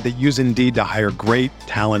worldwide that use Indeed to hire great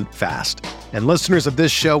talent fast. And listeners of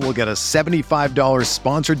this show will get a $75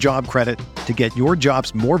 sponsored job credit to get your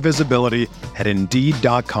jobs more visibility at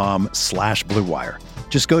Indeed.com/Blue Wire.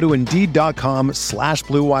 Just go to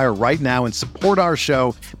Indeed.com/Blue Wire right now and support our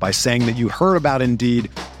show by saying that you heard about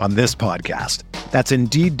Indeed on this podcast. That's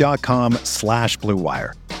Indeed.com/Blue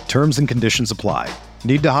Wire. Terms and conditions apply.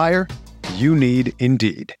 Need to hire? You need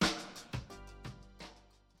Indeed.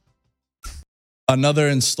 Another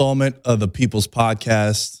installment of the People's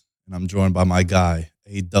Podcast, and I'm joined by my guy,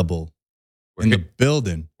 A-Double, the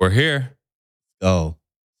building. We're here. Oh,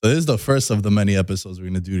 so this is the first of the many episodes we're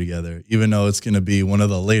going to do together, even though it's going to be one of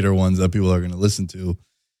the later ones that people are going to listen to.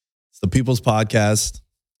 It's the People's Podcast.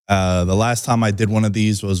 The last time I did one of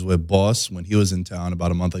these was with Boss when he was in town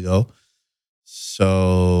about a month ago.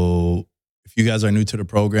 So if you guys are new to the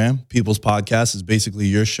program, People's Podcast is basically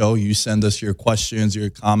your show. You send us your questions, your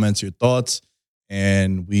comments, your thoughts,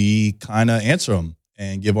 and we kind of answer them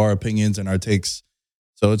and give our opinions and our takes.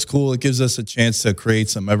 So it's cool. It gives us a chance to create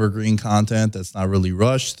some evergreen content that's not really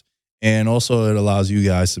rushed. And also it allows you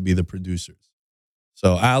guys to be the producers.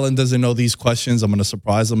 So Alan doesn't know these questions. I'm going to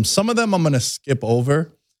surprise him. Some of them I'm going to skip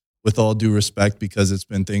over with all due respect because it's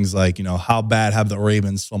been things like, you know, how bad have the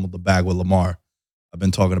Ravens fumbled the bag with Lamar? I've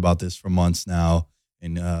been talking about this for months now.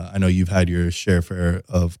 And I know you've had your share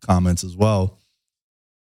of comments as well.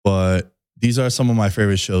 But these are some of my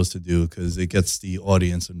favorite shows to do because it gets the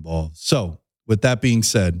audience involved. So with that being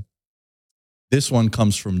said, this one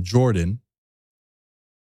comes from Jordan.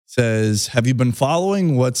 Says, have you been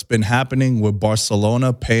following what's been happening with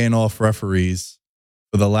Barcelona paying off referees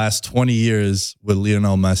for the last 20 years with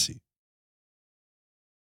Lionel Messi?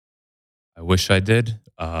 I wish I did.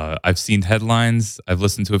 I've seen headlines. I've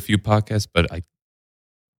listened to a few podcasts, but I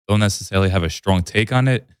don't necessarily have a strong take on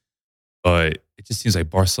it. But it just seems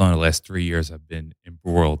like Barcelona the last 3 years have been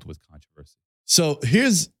embroiled with controversy. So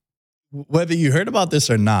here's, whether you heard about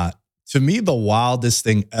this or not, to me, the wildest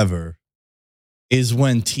thing ever is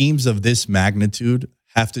when teams of this magnitude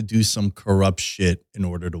have to do some corrupt shit in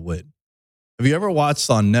order to win. Have you ever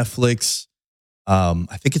watched on Netflix,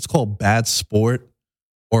 I think it's called Bad Sport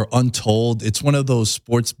or Untold? It's one of those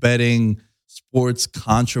sports betting, sports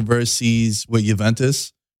controversies with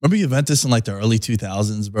Juventus. Remember Juventus in like the early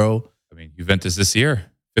 2000s, bro? I mean, Juventus this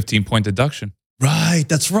year, 15-point deduction. Right,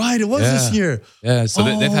 that's right. It was this year. Yeah, so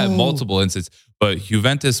they've had multiple instances. But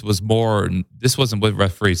Juventus was more, this wasn't with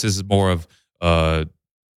referees. This is more of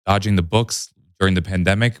dodging the books during the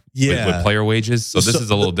pandemic with player wages. So this is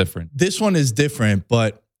a little different. This one is different,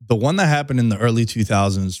 but the one that happened in the early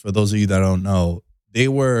 2000s, for those of you that don't know,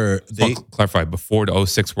 clarify, before the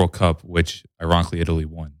 2006 World Cup, which ironically Italy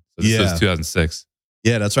won. So this was 2006.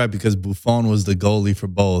 Yeah, that's right, because Buffon was the goalie for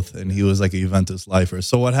both, and he was like a Juventus lifer.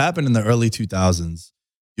 So what happened in the early 2000s,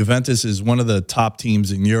 Juventus is one of the top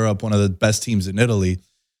teams in Europe, one of the best teams in Italy.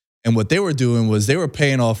 And what they were doing was they were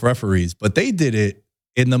paying off referees, but they did it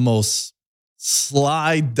in the most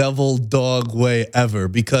sly devil dog way ever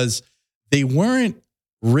because they weren't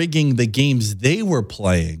rigging the games they were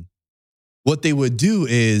playing. What they would do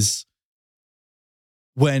is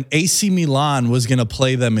when AC Milan was going to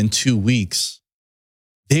play them in 2 weeks,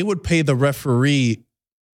 they would pay the referee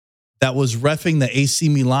that was reffing the AC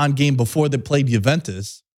Milan game before they played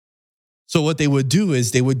Juventus. So what they would do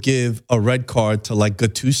is they would give a red card to like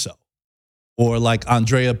Gattuso or like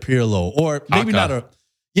Andrea Pirlo, or maybe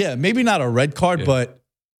maybe not a red card, but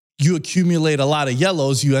you accumulate a lot of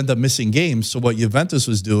yellows, you end up missing games. So what Juventus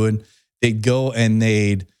was doing, they'd go and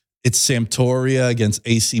it's Sampdoria against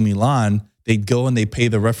AC Milan. They'd go and they pay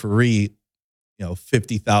the referee,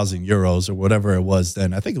 50,000 euros or whatever it was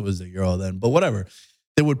then. I think it was the euro then, but whatever.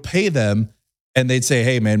 They would pay them and they'd say,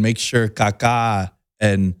 hey man, make sure Kaká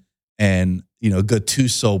and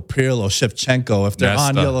Gattuso, Pirlo, Shevchenko, if they're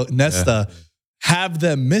on yellow, Nesta, have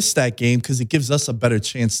them miss that game because it gives us a better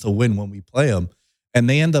chance to win when we play them. And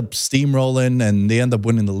they end up steamrolling and they end up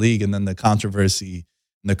winning the league, and then the controversy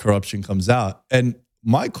and the corruption comes out. And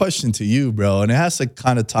my question to you, bro, and it has to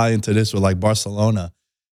kind of tie into this with like Barcelona,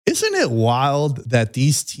 isn't it wild that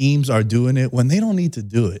these teams are doing it when they don't need to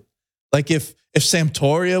do it? Like if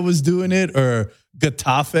Sampdoria was doing it or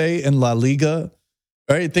Getafe in La Liga,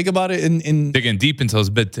 right? Think about it in digging deep into those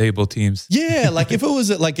mid-table teams. Yeah, like if it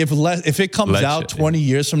was like if it comes out 20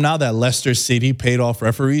 years from now that Leicester City paid off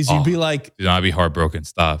referees, you'd be like, I'd be heartbroken.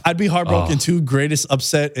 Stop. I'd be heartbroken too. Greatest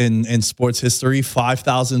upset in sports history,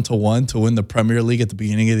 5,000 to 1 to win the Premier League at the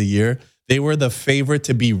beginning of the year. They were the favorite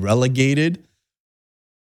to be relegated.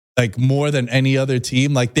 like more than any other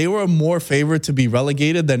team. Like they were more favored to be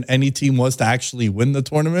relegated than any team was to actually win the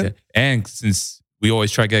tournament. Yeah. And since we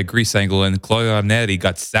always try to get a Greece angle, and Claudio Ranieri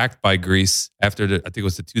got sacked by Greece after I think it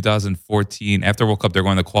was the 2014 after World Cup. They're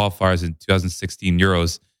going to qualifiers in 2016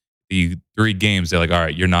 Euros. The 3 games, they're like, all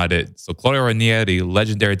right, you're not it. So Claudio Ranieri,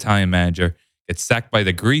 legendary Italian manager, gets sacked by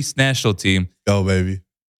the Greece national team. Go, baby.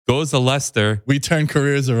 Goes to Leicester. We turn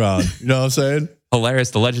careers around. You know what I'm saying?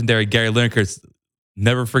 Hilarious. The legendary Gary Lineker,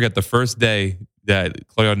 never forget the first day that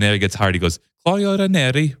Claudio Ranieri gets hired. He goes, Claudio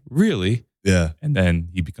Ranieri, really? Yeah. And then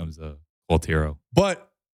he becomes a cult hero.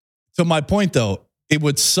 But to my point, though, it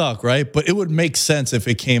would suck, right? But it would make sense if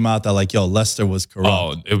it came out that, like, yo, Leicester was corrupt.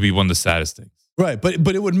 Oh, it would be one of the saddest things. Right.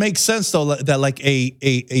 But it would make sense, though, that like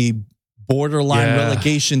a borderline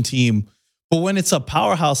relegation team. But when it's a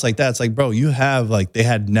powerhouse like that, it's like, bro, you have like they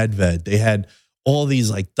had Nedved, they had all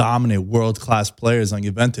these like dominant world-class players on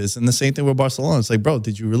Juventus. And the same thing with Barcelona. It's like, bro,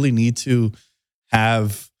 did you really need to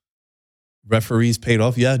have referees paid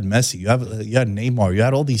off? You had Messi, you had Neymar, you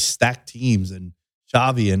had all these stacked teams and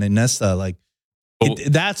Xavi and Iniesta. Like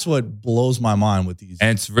that's what blows my mind with these.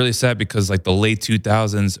 And it's really sad because like the late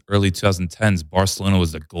 2000s, early 2010s, Barcelona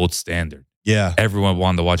was the gold standard. Yeah. Everyone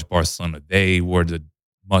wanted to watch Barcelona. They were the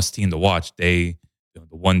must team to watch. They, the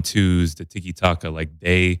 1-2s, the tiki-taka, like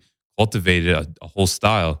they cultivated a whole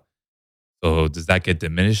style. So does that get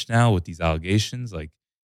diminished now with these allegations? Like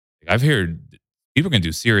I've heard people can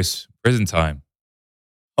do serious prison time.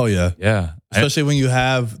 Oh, yeah. Yeah. Especially when you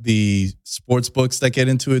have the sports books that get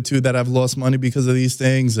into it, too, that have lost money because of these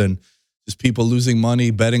things and just people losing money,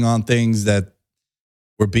 betting on things that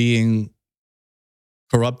were being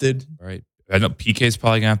corrupted. Right. I know PK's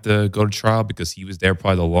probably going to have to go to trial because he was there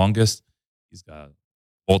probably the longest. He's got a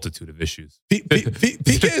multitude of issues.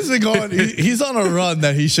 PK isn't going. He's on a run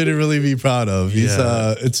that he shouldn't really be proud of. He's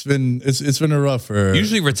it's been a rough for.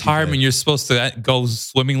 Usually retirement, you're supposed to go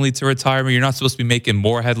swimmingly to retirement. You're not supposed to be making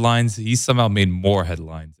more headlines. He somehow made more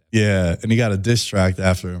headlines. Yeah, and he got a diss track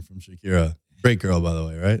after him from Shakira. Great girl, by the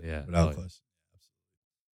way, right? Yeah, without question.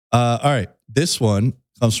 All right, this one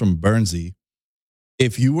comes from Bernsey.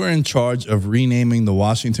 If you were in charge of renaming the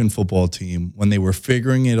Washington football team when they were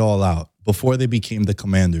figuring it all out, before they became the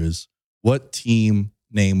Commanders, what team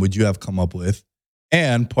name would you have come up with?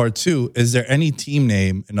 And part 2, is there any team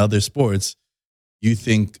name in other sports you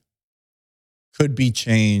think could be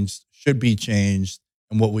changed, should be changed,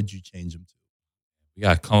 and what would you change them to? We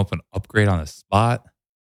got to come up with an upgrade on the spot.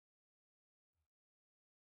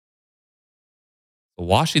 The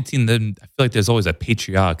Washington, then I feel like there's always a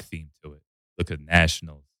patriotic theme to it. Look at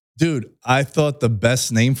Nationals. Dude, I thought the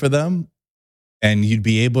best name for them, and you'd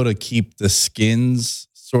be able to keep the skins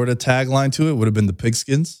sort of tagline to it, would have been the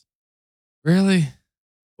Pigskins. Really?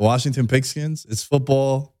 The Washington Pigskins. It's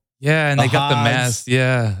football. Yeah, and they got the mask.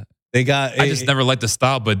 Yeah. They got. I just never liked the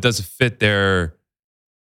style, but it does fit their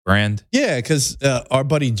brand. Yeah, because our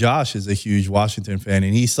buddy Josh is a huge Washington fan,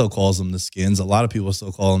 and he still calls them the Skins. A lot of people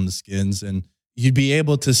still call them the Skins, and you'd be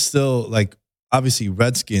able to still, like, obviously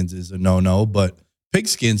Redskins is a no-no, but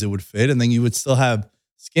Pigskins it would fit, and then you would still have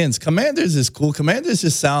Skins. Commanders is cool. Commanders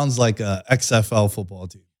just sounds like a XFL football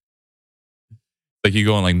team. Like you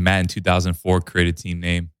go on like Madden 2004 created team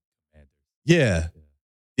name. Yeah.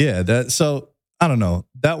 So I don't know.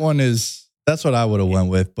 That's what I would have went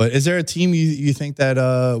with. But is there a team you think that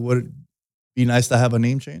would be nice to have a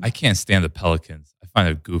name change? I can't stand the Pelicans. I find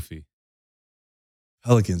it goofy.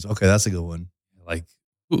 Pelicans. Okay, that's a good one. Like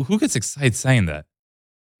who gets excited saying that?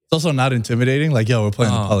 It's also not intimidating. Like, yo, we're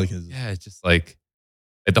playing the Pelicans. Yeah, it's just like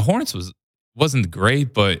the Hornets wasn't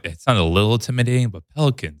great, but it sounded a little intimidating. But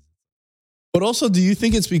Pelicans. But also, do you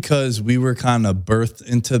think it's because we were kind of birthed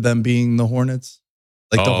into them being the Hornets?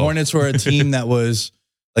 Like the Hornets were a team that was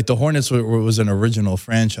like the Hornets was an original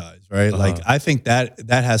franchise, right? Like I think that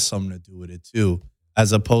has something to do with it too,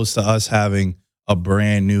 as opposed to us having a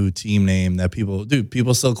brand new team name that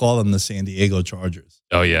people still call them the San Diego Chargers.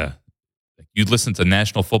 Oh yeah, like you listen to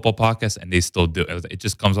National Football Podcast and they still do it. It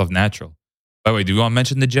just comes off natural. By the way, do you want to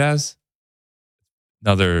mention the Jazz?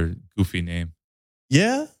 Another goofy name.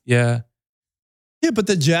 Yeah. Yeah, but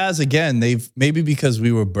the Jazz, again, they've maybe because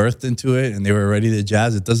we were birthed into it and they were already the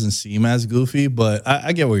Jazz, it doesn't seem as goofy, but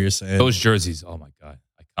I get what you're saying. Those jerseys, oh my God,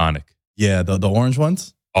 iconic. Yeah, the orange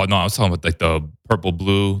ones? Oh, no, I was talking about like the purple,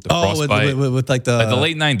 blue, the frostbite. With like the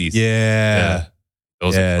late 90s. Yeah.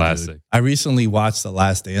 Those are classic. Dude. I recently watched The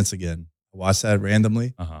Last Dance again. I watch that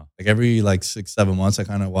randomly. Like every 6-7 months, I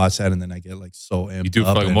kind of watch that, and then I get so amped. You do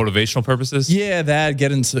up for motivational purposes? Yeah, that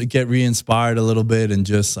get re-inspired a little bit, and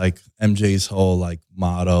just like MJ's whole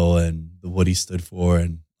motto and what he stood for,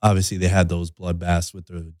 and obviously they had those bloodbaths with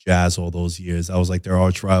the Jazz all those years. I was like their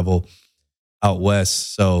arch rival out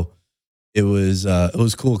west. So it was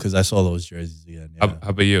cool because I saw those jerseys again. Yeah. How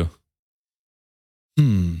about you?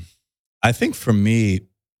 I think for me,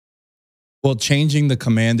 well, changing the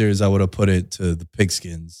Commanders, I would have put it to the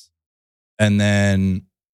Pigskins. And then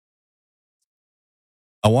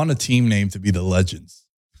I want a team name to be the Legends.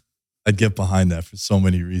 I'd get behind that for so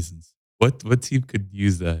many reasons. What team could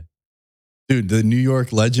use that? Dude, the New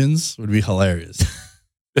York Legends would be hilarious.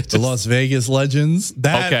 The Las Vegas Legends.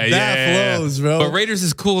 That flows, bro. But Raiders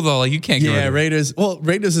is cool though. Like you can't get rid of it. Raiders. Well,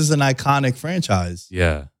 Raiders is an iconic franchise.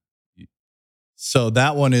 Yeah. So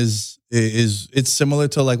that one is it's similar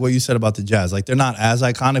to like what you said about the Jazz. Like they're not as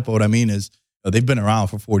iconic, but what I mean is they've been around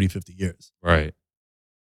for 40, 50 years. Right.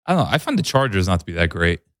 I don't know. I find the Chargers not to be that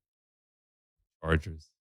great. Chargers.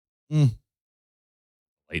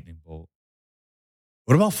 Lightning bolt.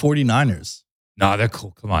 What about 49ers? No, they're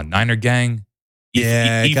cool. Come on. Niner gang.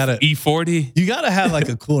 Yeah, E40. You gotta have like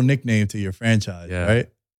a cool nickname to your franchise, right?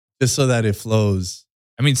 Just so that it flows.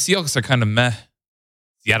 I mean, Seahawks are kind of meh.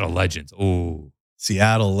 Seattle Legends. Ooh.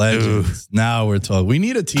 Seattle Legends. Now we're talking. We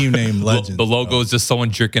need a team named Legends. The logo is just someone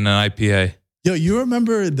drinking an IPA. Yo, you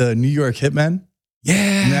remember the New York Hitmen?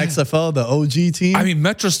 Yeah. In the XFL, the OG team? I mean,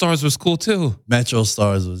 Metro Stars was cool too. Metro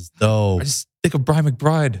Stars was dope. I just think of Brian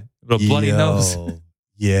McBride with a bloody nose.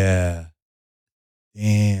 Yeah.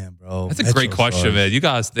 Damn, bro. That's a great question, man. You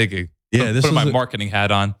guys thinking. Yeah, putting my marketing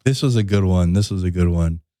hat on. This was a good one.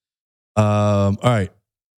 All right.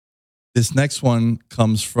 This next one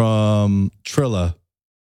comes from Trilla.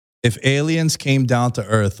 If aliens came down to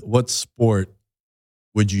Earth, what sport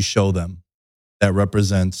would you show them that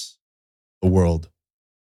represents the world?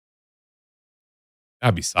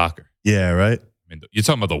 That'd be soccer. Yeah, right? I mean, you're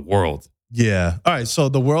talking about the world. Yeah. All right. So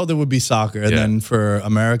the world, it would be soccer. And then for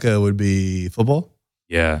America, it would be football?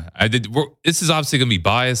 Yeah. This is obviously going to be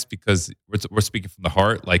biased because we're speaking from the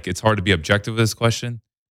heart. Like, it's hard to be objective with this question.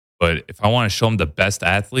 But if I want to show them the best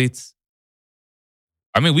athletes,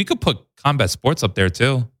 I mean, we could put combat sports up there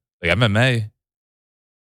too. Like MMA. You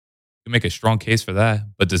can make a strong case for that.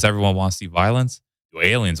 But does everyone want to see violence? Do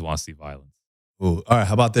aliens want to see violence? Ooh. All right.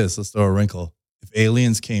 How about this? Let's throw a wrinkle. If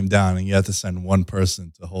aliens came down and you had to send one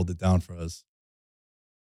person to hold it down for us,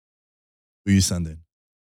 who are you sending?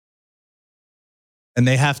 And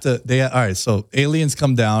all right, so aliens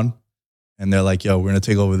come down and they're like, yo, we're going to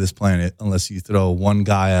take over this planet unless you throw one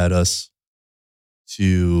guy at us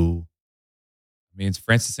to... I mean, it's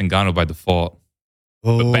Francis Ngannou by default.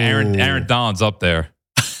 But Aaron Donald's up there.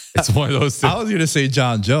 It's one of those things. I was going to say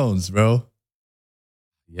John Jones, bro.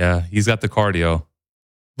 Yeah, he's got the cardio.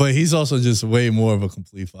 But he's also just way more of a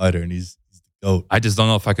complete fighter, and he's the GOAT. I just don't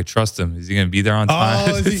know if I could trust him. Is he going to be there on time?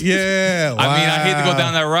 Oh, yeah. I mean, I hate to go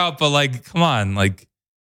down that route, but like, come on. Like,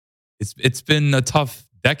 it's been a tough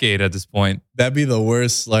decade at this point. That'd be the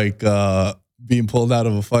worst, like, being pulled out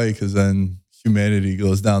of a fight because then humanity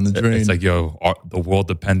goes down the drain. It's like, yo, the world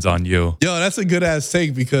depends on you. Yo, that's a good ass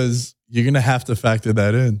take because you're going to have to factor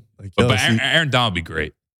that in. Like, yo, but Aaron Donald would be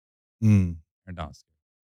great. Aaron Donald's good.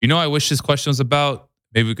 You know, I wish this question was about,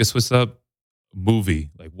 maybe we could switch up a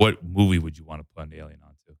movie. Like, what movie would you want to put an alien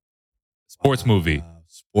onto? Sports movie.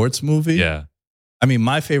 Sports movie? Yeah. I mean,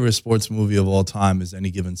 my favorite sports movie of all time is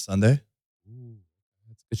Any Given Sunday. Ooh,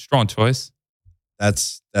 that's a strong choice.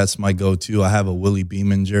 That's my go-to. I have a Willie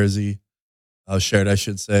Beeman jersey. Shirt, I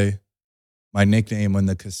should say. My nickname in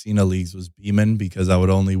the casino leagues was Beeman because I would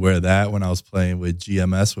only wear that when I was playing with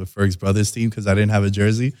GMS with Ferg's brothers team because I didn't have a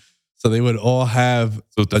jersey. So they would all have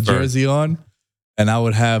a jersey on. And I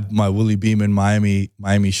would have my Willie Beeman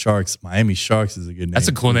Miami Sharks. Miami Sharks is a good name. That's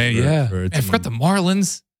a cool name, yeah. I forgot the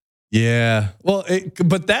Marlins. Yeah. Well,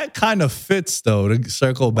 but that kind of fits, though, to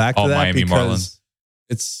circle back to that. Miami Marlins.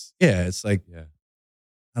 It's like,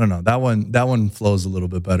 I don't know. That one flows a little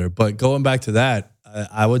bit better. But going back to that,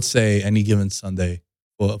 I would say Any Given Sunday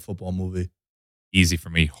for a football movie. Easy for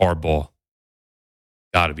me. Hardball.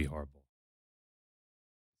 Got to be Hardball.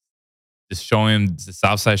 Just showing him the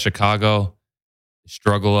South Side Chicago, the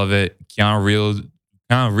struggle of it. Keanu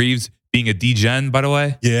Reeves being a D-Gen, by the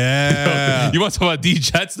way. Yeah. You want to talk about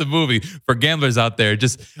D-Gens, the movie, for gamblers out there.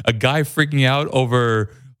 Just a guy freaking out over,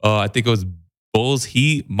 I think it was Bulls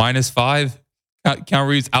Heat -5. Keanu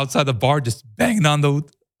Reeves outside the bar just banging on the,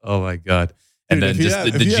 oh my God. And Dude, then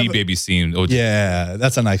just the G-Baby scene. Yeah,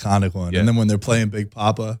 that's an iconic one. Yeah. And then when they're playing Big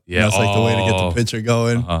Papa, that's like the way to get the picture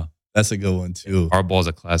going. That's a good one too. Hardball is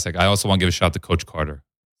a classic. I also want to give a shout out to Coach Carter.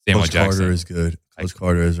 Samuel Coach Jackson. Carter is good. Coach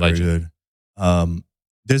Carter is very good.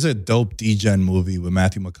 There's a dope D-Gen movie with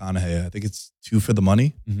Matthew McConaughey. I think it's 2 for the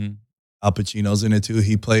Money. Mm-hmm. Al Pacino's in it too.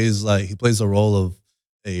 He plays the role of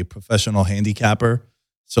a professional handicapper.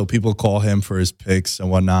 So people call him for his picks and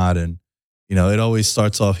whatnot. And, you know, it always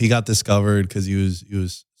starts off, he got discovered because he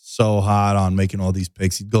was so hot on making all these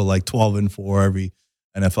picks. He'd go like 12-4 every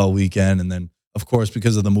NFL weekend. And then, of course,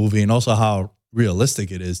 because of the movie and also how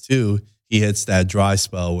realistic it is too, he hits that dry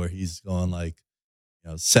spell where he's going like,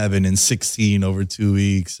 7-16 over 2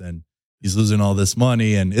 weeks, and he's losing all this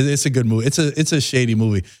money. And it's a good movie. It's a shady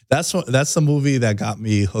movie. That's the movie that got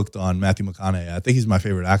me hooked on Matthew McConaughey. I think he's my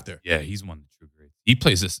favorite actor. Yeah, he's one of the true greats. He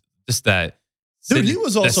plays just that. Dude, he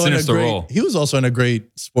was also in a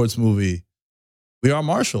great sports movie. We Are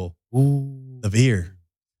Marshall. Ooh. The Veer.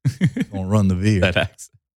 Don't run the Veer. That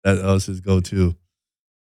was his go-to.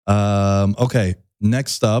 Okay,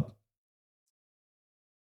 next up.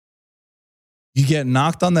 You get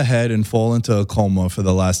knocked on the head and fall into a coma for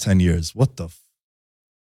the last 10 years. What's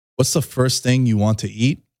the first thing you want to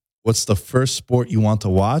eat? What's the first sport you want to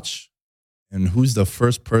watch? And who's the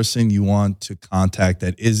first person you want to contact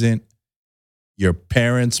that isn't your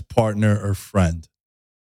parents, partner, or friend?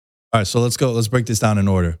 All right, so let's go. Let's break this down in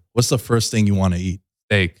order. What's the first thing you want to eat?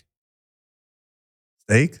 Steak.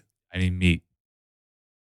 Steak? I need meat.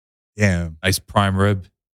 Damn. Nice prime rib.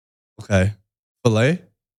 Okay. Filet?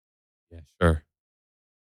 Yeah, sure.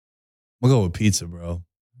 We'll go with pizza, bro.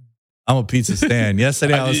 I'm a pizza stan.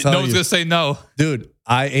 Yesterday I was telling you. No one's going to say no. Dude,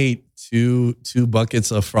 I ate two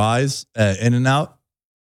buckets of fries at In-N-Out,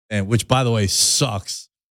 and which, by the way, sucks.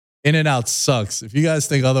 In-N-Out sucks. If you guys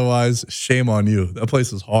think otherwise, shame on you. That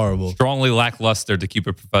place is horrible. Strongly lackluster to keep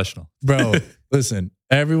it professional. Bro, listen,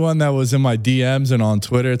 everyone that was in my DMs and on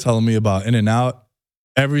Twitter telling me about In-N-Out,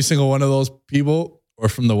 every single one of those people are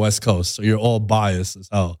from the West Coast. So you're all biased as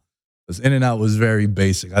hell. Because In-N-Out was very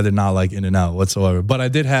basic. I did not like In-N-Out whatsoever. But I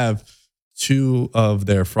did have 2 of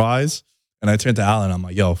their fries. And I turned to Alan. I'm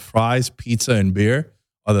like, yo, fries, pizza, and beer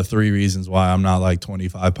are the 3 reasons why I'm not like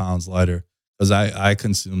 25 pounds lighter. Because I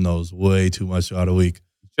consume those way too much throughout a week.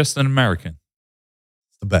 Just an American.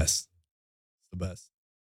 It's the best. It's the best.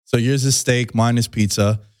 So yours is steak, mine is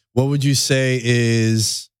pizza. What would you say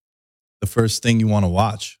is the first thing you want to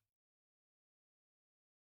watch?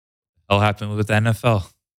 Hell happened with the NFL.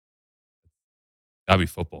 Gotta be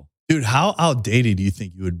football. Dude, how outdated do you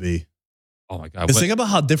think you would be? Oh my God. Because think about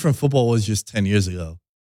how different football was just 10 years ago.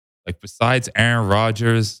 Like besides Aaron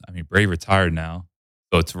Rodgers, I mean, Brady retired now.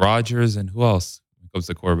 So it's Rodgers and who else when it comes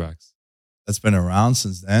to quarterbacks? That's been around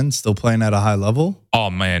since then, still playing at a high level. Oh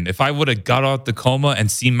man, if I would have got out the coma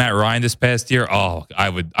and seen Matt Ryan this past year, I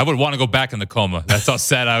would want to go back in the coma. That's how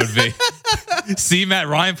sad I would be. See Matt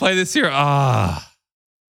Ryan play this year?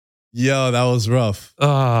 Yo, that was rough.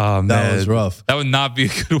 Oh man, that was rough. That would not be a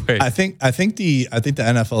good way. I think the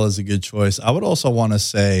NFL is a good choice. I would also want to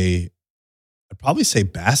say, I'd probably say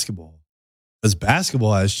basketball. Because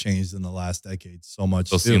basketball has changed in the last decade so much.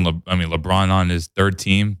 Still seeing LeBron on his 3rd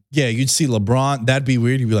team. Yeah, you'd see LeBron. That'd be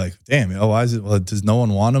weird. You'd be like, damn, why is it? Well, does no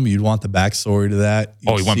one want him? You'd want the backstory to that. He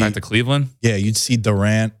went back to Cleveland? Yeah, you'd see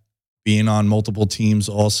Durant being on multiple teams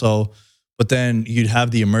also. But then you'd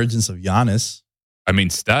have the emergence of Giannis. I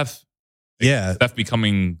mean, Steph. Yeah. Steph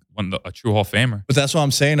becoming a true Hall of Famer. But that's what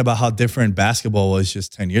I'm saying about how different basketball was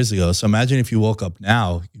just 10 years ago. So imagine if you woke up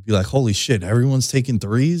now, you'd be like, holy shit, everyone's taking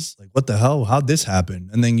threes? Like, what the hell? How'd this happen?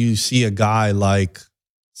 And then you see a guy like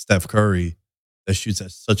Steph Curry that shoots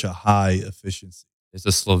at such a high efficiency. There's a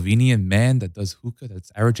Slovenian man that does hookah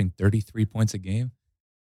that's averaging 33 points a game.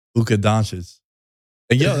 Luka Doncic.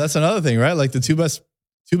 And that's another thing, right? Like the two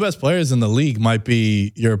best players in the league might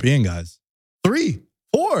be European guys. 3,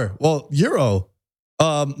 4. Well, Euro.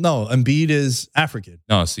 No, Embiid is African.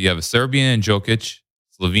 No, so you have a Serbian in Jokic,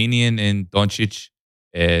 Slovenian in Doncic,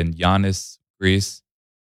 and Giannis, Greece.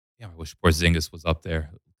 Yeah, I wish Porzingis was up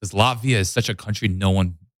there. Because Latvia is such a country no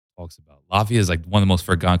one talks about. Latvia is like one of the most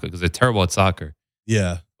forgotten because they're terrible at soccer.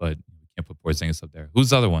 Yeah. But we can't put Porzingis up there.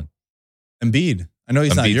 Who's the other one? Embiid. I know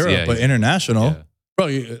he's not Europe, but international. Yeah. Bro,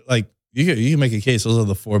 you can make a case. Those are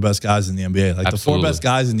the 4 best guys in the NBA. Like Absolutely. The 4 best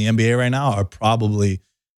guys in the NBA right now are probably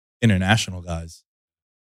international guys.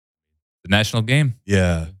 The national game?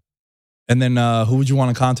 Yeah. And then who would you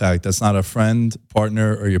want to contact that's not a friend,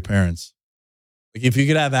 partner, or your parents? Like if you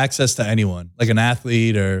could have access to anyone, like an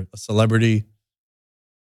athlete or a celebrity.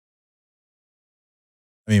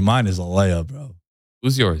 I mean, mine is a layup, bro.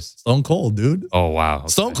 Who's yours? Stone Cold, dude. Oh, wow. Okay.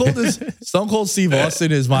 Stone Cold Steve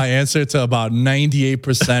Austin is my answer to about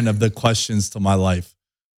 98% of the questions to my life.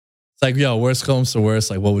 It's like, yo, worst comes to worst,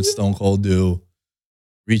 like what would Stone Cold do?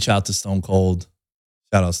 Reach out to Stone Cold.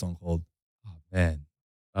 Shout out Stone Cold. Oh, man.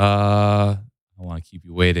 I don't want to keep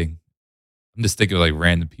you waiting. I'm just thinking of like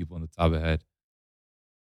random people on the top of the head.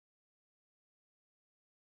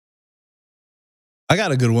 I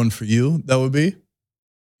got a good one for you. That would be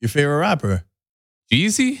your favorite rapper.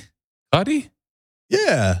 Jeezy? Cuddy?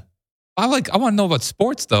 Yeah. I want to know about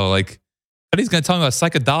sports though. Like, Cuddy's gonna tell me about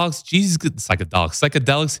psychedelics.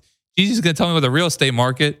 Psychedelics. Jeezy's gonna tell me about the real estate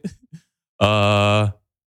market. Cuddy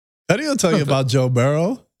will tell you about Joe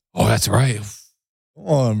Burrow. Oh, that's right. Come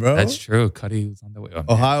on, bro. That's true. Cuddy was on the way.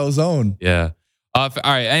 Oh, Ohio's own. yeah. All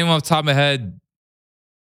right. Anyone off the top of my head?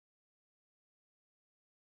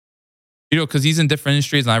 Because he's in different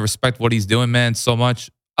industries and I respect what he's doing, man, so much.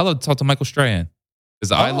 I love to talk to Michael Strahan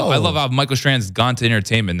because I love how Michael Strahan's gone to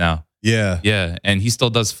entertainment now. Yeah. Yeah. And he still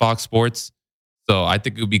does Fox Sports. So I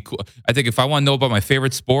think it would be cool. I think if I want to know about my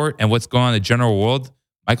favorite sport and what's going on in the general world,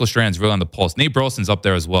 Michael Strahan's really on the pulse. Nate Burleson's up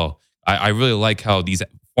there as well. I really like how these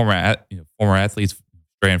former athletes,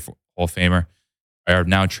 Strahan Hall of Famer, are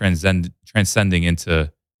now transcending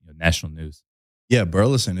into national news. Yeah,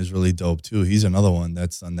 Burleson is really dope too. He's another one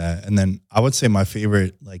that's done that. And then I would say my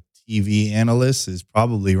favorite like TV analyst is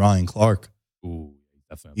probably Ryan Clark. Ooh,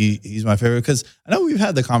 definitely. He's my favorite because I know we've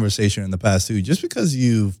had the conversation in the past too. Just because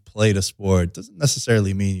you've played a sport doesn't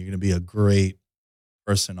necessarily mean you're going to be a great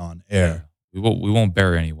person on air. Yeah. We won't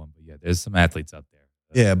bury anyone, but yeah, there's some athletes out there.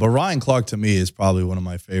 Yeah, but Ryan Clark to me is probably one of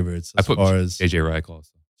my favorites as far as JJ Redick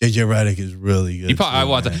also. JJ Redick is really good.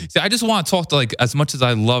 I just want to talk to like as much as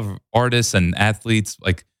I love artists and athletes.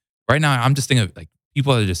 Like right now, I'm just thinking of like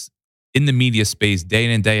people that are just in the media space day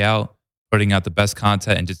in and day out, putting out the best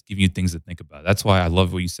content and just giving you things to think about. That's why I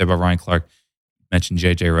love what you said about Ryan Clark. You mentioned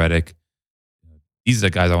JJ Redick. These are the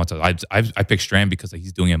guys I want to. I picked Strand because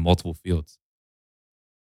he's doing it in multiple fields.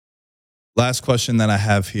 Last question that I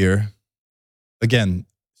have here. Again,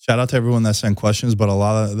 shout out to everyone that sent questions, but a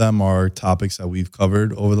lot of them are topics that we've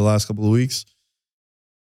covered over the last couple of weeks.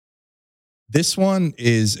 This one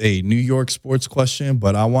is a New York sports question,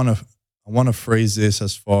 but I want to phrase this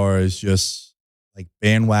as far as just like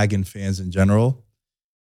bandwagon fans in general.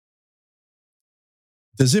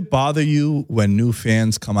 Does it bother you when new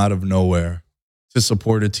fans come out of nowhere to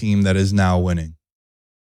support a team that is now winning?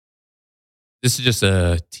 This is just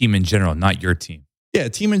a team in general, not your team. Yeah,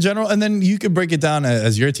 team in general. And then you could break it down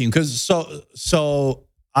as your team. Because so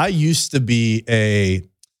I used to be a,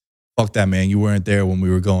 fuck that, man. You weren't there when we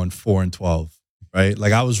were going 4-12, right?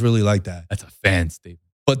 Like I was really like that. That's a fan statement.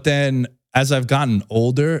 But then as I've gotten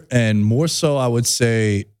older and more so, I would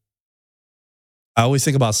say, I always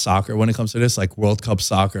think about soccer when it comes to this, like World Cup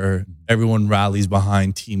soccer. Everyone rallies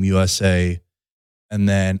behind Team USA. And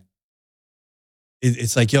then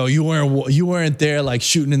it's like, yo, you weren't there like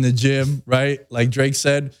shooting in the gym, right? Like Drake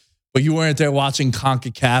said, but you weren't there watching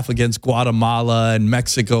CONCACAF against Guatemala and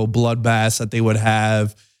Mexico bloodbaths that they would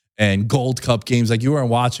have and Gold Cup games. Like you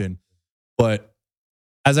weren't watching. But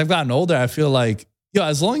as I've gotten older, I feel like, yo,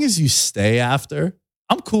 as long as you stay after,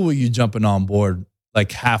 I'm cool with you jumping on board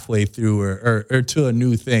like halfway through or to a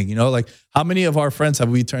new thing. You know, like how many of our friends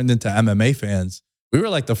have we turned into MMA fans? We were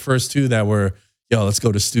like the first two that were, yo, let's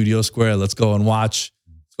go to Studio Square. Let's go and watch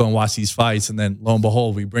these fights. And then lo and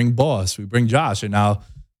behold, we bring Boss, we bring Josh. And now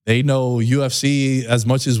they know UFC as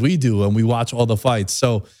much as we do. And we watch all the fights.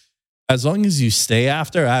 So as long as you stay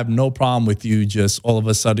after, I have no problem with you just all of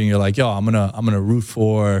a sudden you're like, yo, I'm gonna root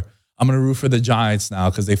for the Giants now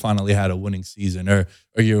because they finally had a winning season. Or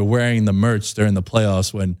you're wearing the merch during the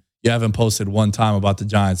playoffs when you haven't posted one time about the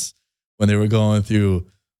Giants when they were going through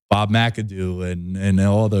Bob McAdoo and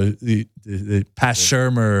all the Pat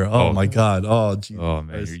Shermer. Oh my God. Oh, geez. Oh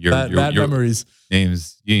man, bad memories.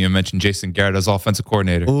 Names. You mentioned Jason Garrett as offensive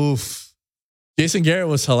coordinator. Oof. Jason Garrett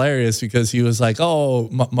was hilarious because he was like, oh,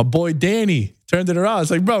 my boy Danny turned it around.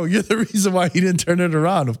 It's like, bro, you're the reason why he didn't turn it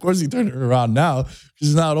around. Of course he turned it around now because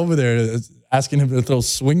he's not over there asking him to throw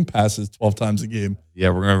swing passes 12 times a game. Yeah,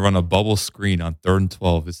 we're going to run a bubble screen on 3rd and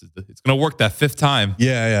 12. It's going to work that 5th time.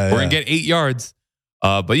 Yeah. We're going to get 8 yards.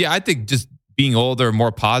 But yeah, I think just being older,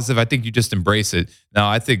 more positive, I think you just embrace it. Now,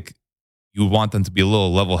 I think you want them to be a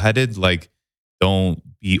little level-headed. Like, don't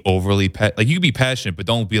be overly, like you can be passionate, but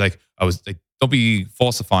don't be like, don't be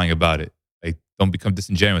falsifying about it. Like, don't become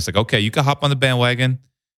disingenuous. Like, okay, you can hop on the bandwagon,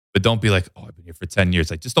 but don't be like, oh, I've been here for 10 years.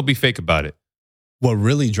 Like, just don't be fake about it. What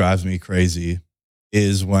really drives me crazy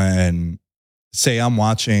is when, say I'm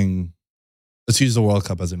watching, let's use the World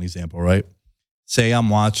Cup as an example, right? Say I'm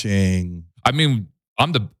watching. I mean,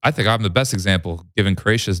 I think I'm the best example given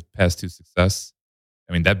Croatia's past 2 success.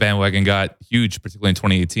 I mean, that bandwagon got huge, particularly in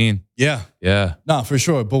 2018. Yeah. No, for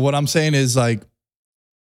sure. But what I'm saying is like,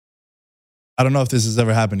 I don't know if this has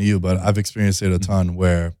ever happened to you, but I've experienced it a ton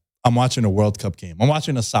where I'm watching a World Cup game. I'm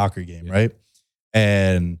watching a soccer game, right?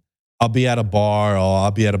 And I'll be at a bar or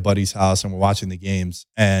I'll be at a buddy's house and we're watching the games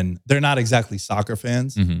and they're not exactly soccer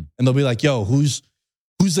fans. And they'll be like, yo, who's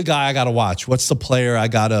who's the guy I got to watch? What's the player I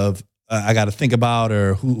got to think about,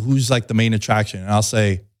 or who's like the main attraction? And I'll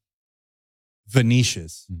say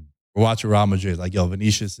Vinicius. We're watching Real Madrid. Like, yo,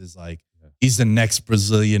 Vinicius is like, he's the next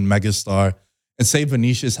Brazilian megastar. And say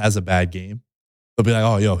Vinicius has a bad game, they'll be like,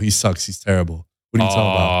 oh, yo, he sucks. He's terrible. What are you talking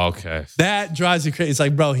about? Oh, okay. That drives you crazy. It's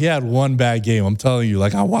like, bro, he had one bad game. I'm telling you.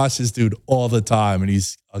 Like, I watch this dude all the time, and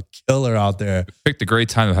he's a killer out there. Picked a great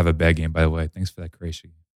time to have a bad game, by the way. Thanks for that, Croatia.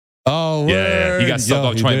 Oh, yeah. He got subbed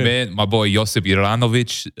off 20 minutes. My boy Josip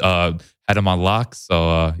Juranovic had him on lock.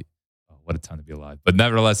 So, what a time to be alive. But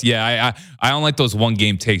nevertheless, yeah, I don't like those one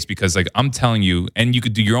game takes because, like, I'm telling you, and you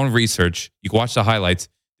could do your own research. You can watch the highlights.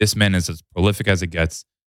 This man is as prolific as it gets.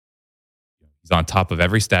 He's on top of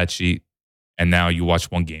every stat sheet. And now you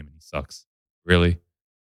watch one game and he sucks. Really?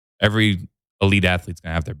 Every elite athlete's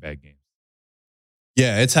going to have their bad games.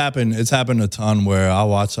 Yeah, it's happened a ton where I'll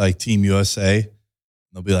watch like Team USA. And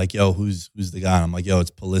they'll be like, yo, who's the guy? And I'm like, yo,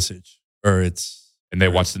 it's Pulisic. And they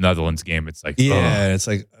watch the Netherlands game. It's like, yeah, it's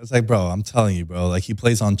like, bro, I'm telling you, bro. Like, he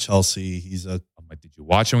plays on Chelsea. I'm like, did you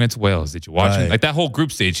watch him against Wales? Did you watch him? Like, that whole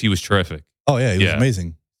group stage, he was terrific. Oh, yeah, he was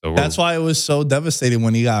amazing. So that's why it was so devastating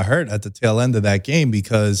when he got hurt at the tail end of that game,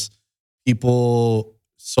 because people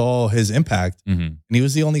saw his impact, and he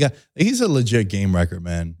was the only guy. He's a legit game record,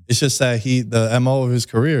 man. It's just that the MO of his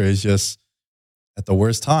career is just at the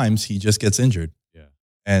worst times, he just gets injured. Yeah.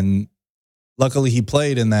 And luckily he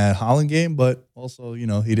played in that Holland game, but also, he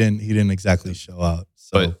didn't exactly show out.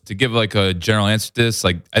 So, but to give like a general answer to this,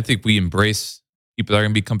 like, I think we embrace people that are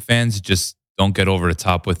going to become fans. Just don't get over the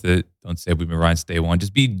top with it. Don't say we've been riding since day one.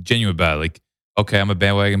 Just be genuine about it. Like, okay, I'm a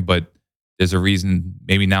bandwagon, but there's a reason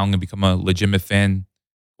maybe now I'm going to become a legitimate fan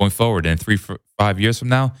going forward. And 3-5 years from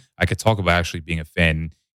now, I could talk about actually being a fan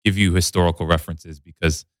and give you historical references,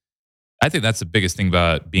 because I think that's the biggest thing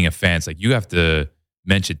about being a fan. It's like you have to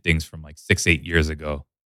mention things from like 6-8 years ago.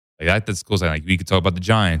 Like that's cool. Like we could talk about the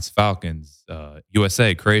Giants, Falcons,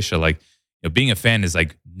 USA, Croatia. Like, being a fan is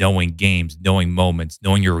like knowing games, knowing moments,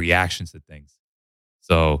 knowing your reactions to things.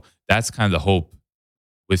 So that's kind of the hope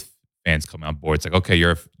with fans coming on board. It's like, okay,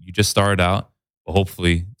 you just started out, but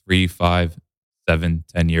hopefully 3, 5, 7,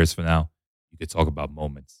 10 years from now, you could talk about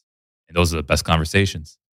moments. And those are the best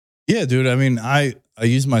conversations. Yeah, dude. I mean, I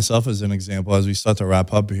use myself as an example as we start to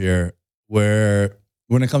wrap up here, where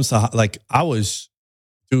when it comes to, like,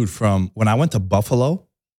 from when I went to Buffalo,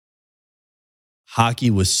 hockey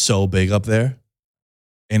was so big up there.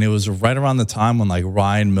 And it was right around the time when like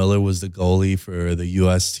Ryan Miller was the goalie for the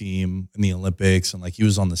U.S. team in the Olympics, and like he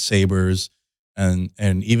was on the Sabres, and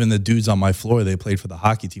even the dudes on my floor, they played for the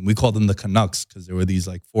hockey team. We called them the Canucks because there were these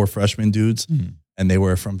like 4 freshman dudes, and they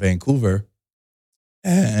were from Vancouver.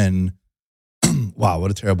 And wow, what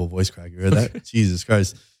a terrible voice crack! You heard that? Jesus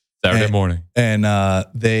Christ! Saturday morning, and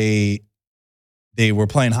they were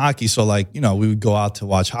playing hockey, so like we would go out to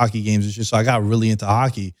watch hockey games and shit. So I got really into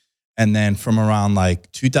hockey. And then from around like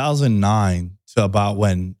 2009 to about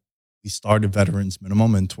when we started Veterans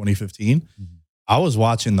Minimum in 2015, I was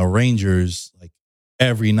watching the Rangers like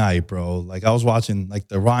every night, bro. Like I was watching like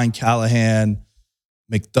the Ryan Callahan,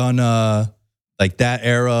 McDonough, like that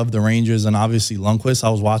era of the Rangers, and obviously Lundqvist. I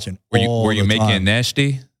was watching. Were you making it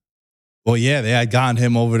nasty? Well, yeah, they had gotten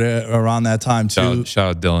him over there around that time too.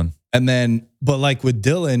 Shout out Dylan. And then, but like with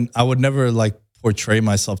Dylan, I would never like portray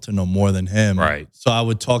myself to know more than him. Right. So I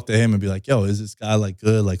would talk to him and be like, yo, is this guy like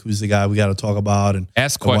good? Like, who's the guy we got to talk about? And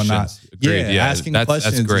ask questions. Yeah, asking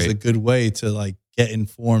questions is a good way to like get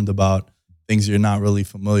informed about things you're not really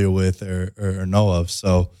familiar with or know of.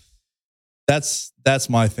 So that's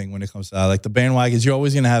my thing when it comes to that. Like the bandwagons, you're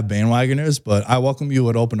always going to have bandwagoners, but I welcome you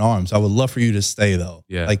with open arms. I would love for you to stay though.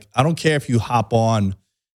 Yeah. Like, I don't care if you hop on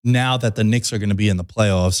now that the Knicks are going to be in the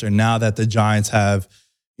playoffs, or now that the Giants have,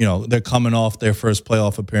 they're coming off their first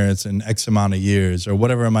playoff appearance in X amount of years, or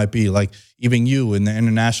whatever it might be. Like even you in the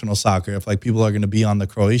international soccer, if like people are going to be on the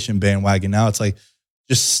Croatian bandwagon now, it's like,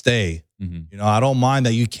 just stay. I don't mind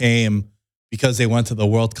that you came because they went to the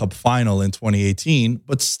World Cup final in 2018,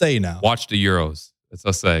 but stay now. Watch the Euros. That's what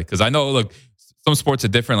I'll say. Because I know, look, some sports are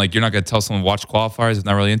different. Like you're not going to tell someone watch qualifiers if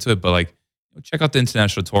not really into it, but like check out the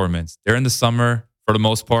international tournaments. They're in the summer for the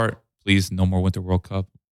most part. Please, no more Winter World Cup.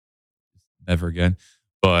 Never again.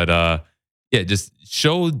 But just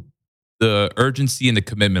show the urgency and the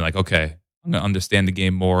commitment. Like, okay, I'm going to understand the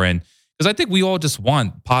game more. And because I think we all just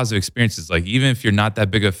want positive experiences. Like, even if you're not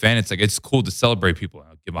that big of a fan, it's like, it's cool to celebrate people.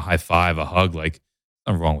 Give them a high five, a hug. Like,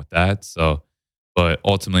 nothing wrong with that. So, but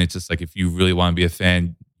ultimately, it's just like, if you really want to be a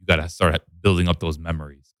fan, you got to start building up those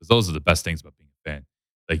memories. Because those are the best things about being a fan.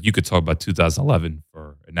 Like, you could talk about 2011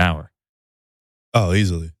 for an hour. Oh,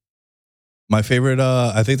 easily. My favorite,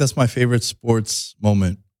 I think that's my favorite sports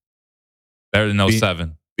moment. Better than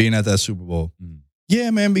 07. Being at that Super Bowl.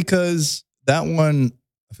 Yeah, man, because that one,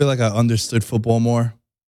 I feel like I understood football more.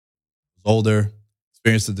 Was older,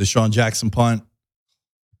 experienced the Deshaun Jackson punt.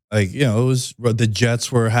 Like, it was the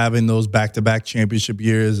Jets were having those back-to-back championship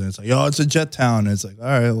years, and it's like, it's a Jet town. And it's like, all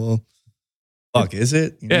right, well, fuck, is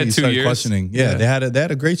it? You 2 start years. Questioning. Yeah, they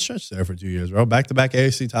had a great stretch there for 2 years, bro. Back-to-back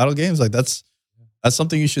AFC title games, like that's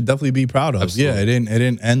something you should definitely be proud of. Absolutely. Yeah, it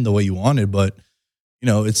didn't end the way you wanted, but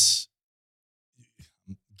it's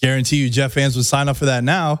guarantee you Jet fans would sign up for that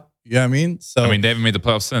now. You know what I mean? So they haven't made the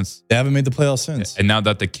playoffs since. They haven't made the playoffs since. And now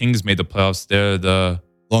that the Kings made the playoffs, they're the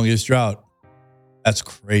longest drought. That's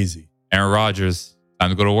crazy. Aaron Rodgers,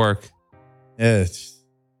 time to go to work. Yeah, it's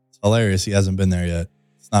hilarious. He hasn't been there yet.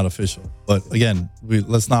 It's not official. But again,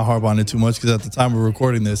 let's not harp on it too much because at the time we're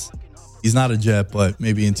recording this, he's not a Jet, but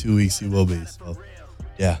maybe in 2 weeks he will be. So,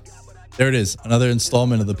 yeah, there it is. Another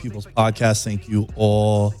installment of the People's Podcast. Thank you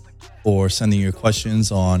all for sending your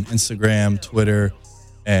questions on Instagram, Twitter,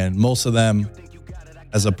 and most of them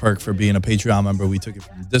as a perk for being a Patreon member. We took it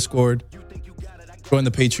from Discord. Join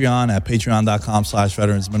the Patreon at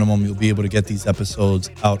patreon.com/veteransminimum. You'll be able to get these episodes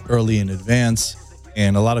out early in advance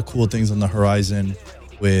and a lot of cool things on the horizon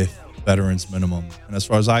with Veterans Minimum. And as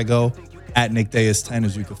far as I go, at NickDayis10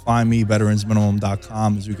 as you can find me,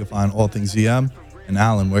 veteransminimum.com as you can find all things VM. And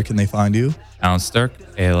Alan, where can they find you? Alan Sturk,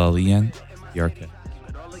 ALLEN-STRK.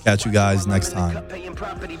 Catch you guys next time.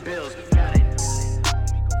 Property bills.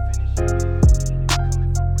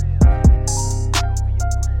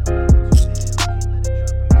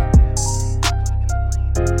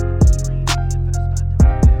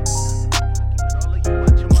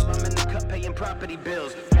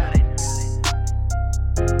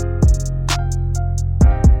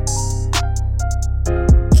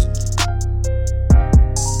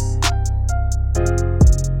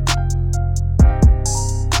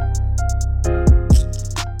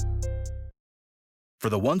 For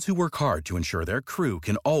the ones who work hard to ensure their crew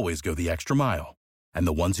can always go the extra mile, and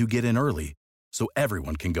the ones who get in early so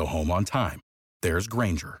everyone can go home on time, there's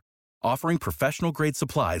Grainger, offering professional-grade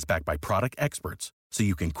supplies backed by product experts so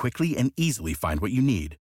you can quickly and easily find what you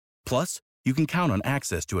need. Plus, you can count on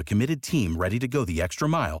access to a committed team ready to go the extra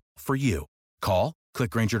mile for you. Call, click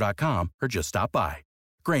Grainger.com, or just stop by.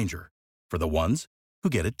 Grainger, for the ones who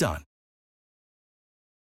get it done.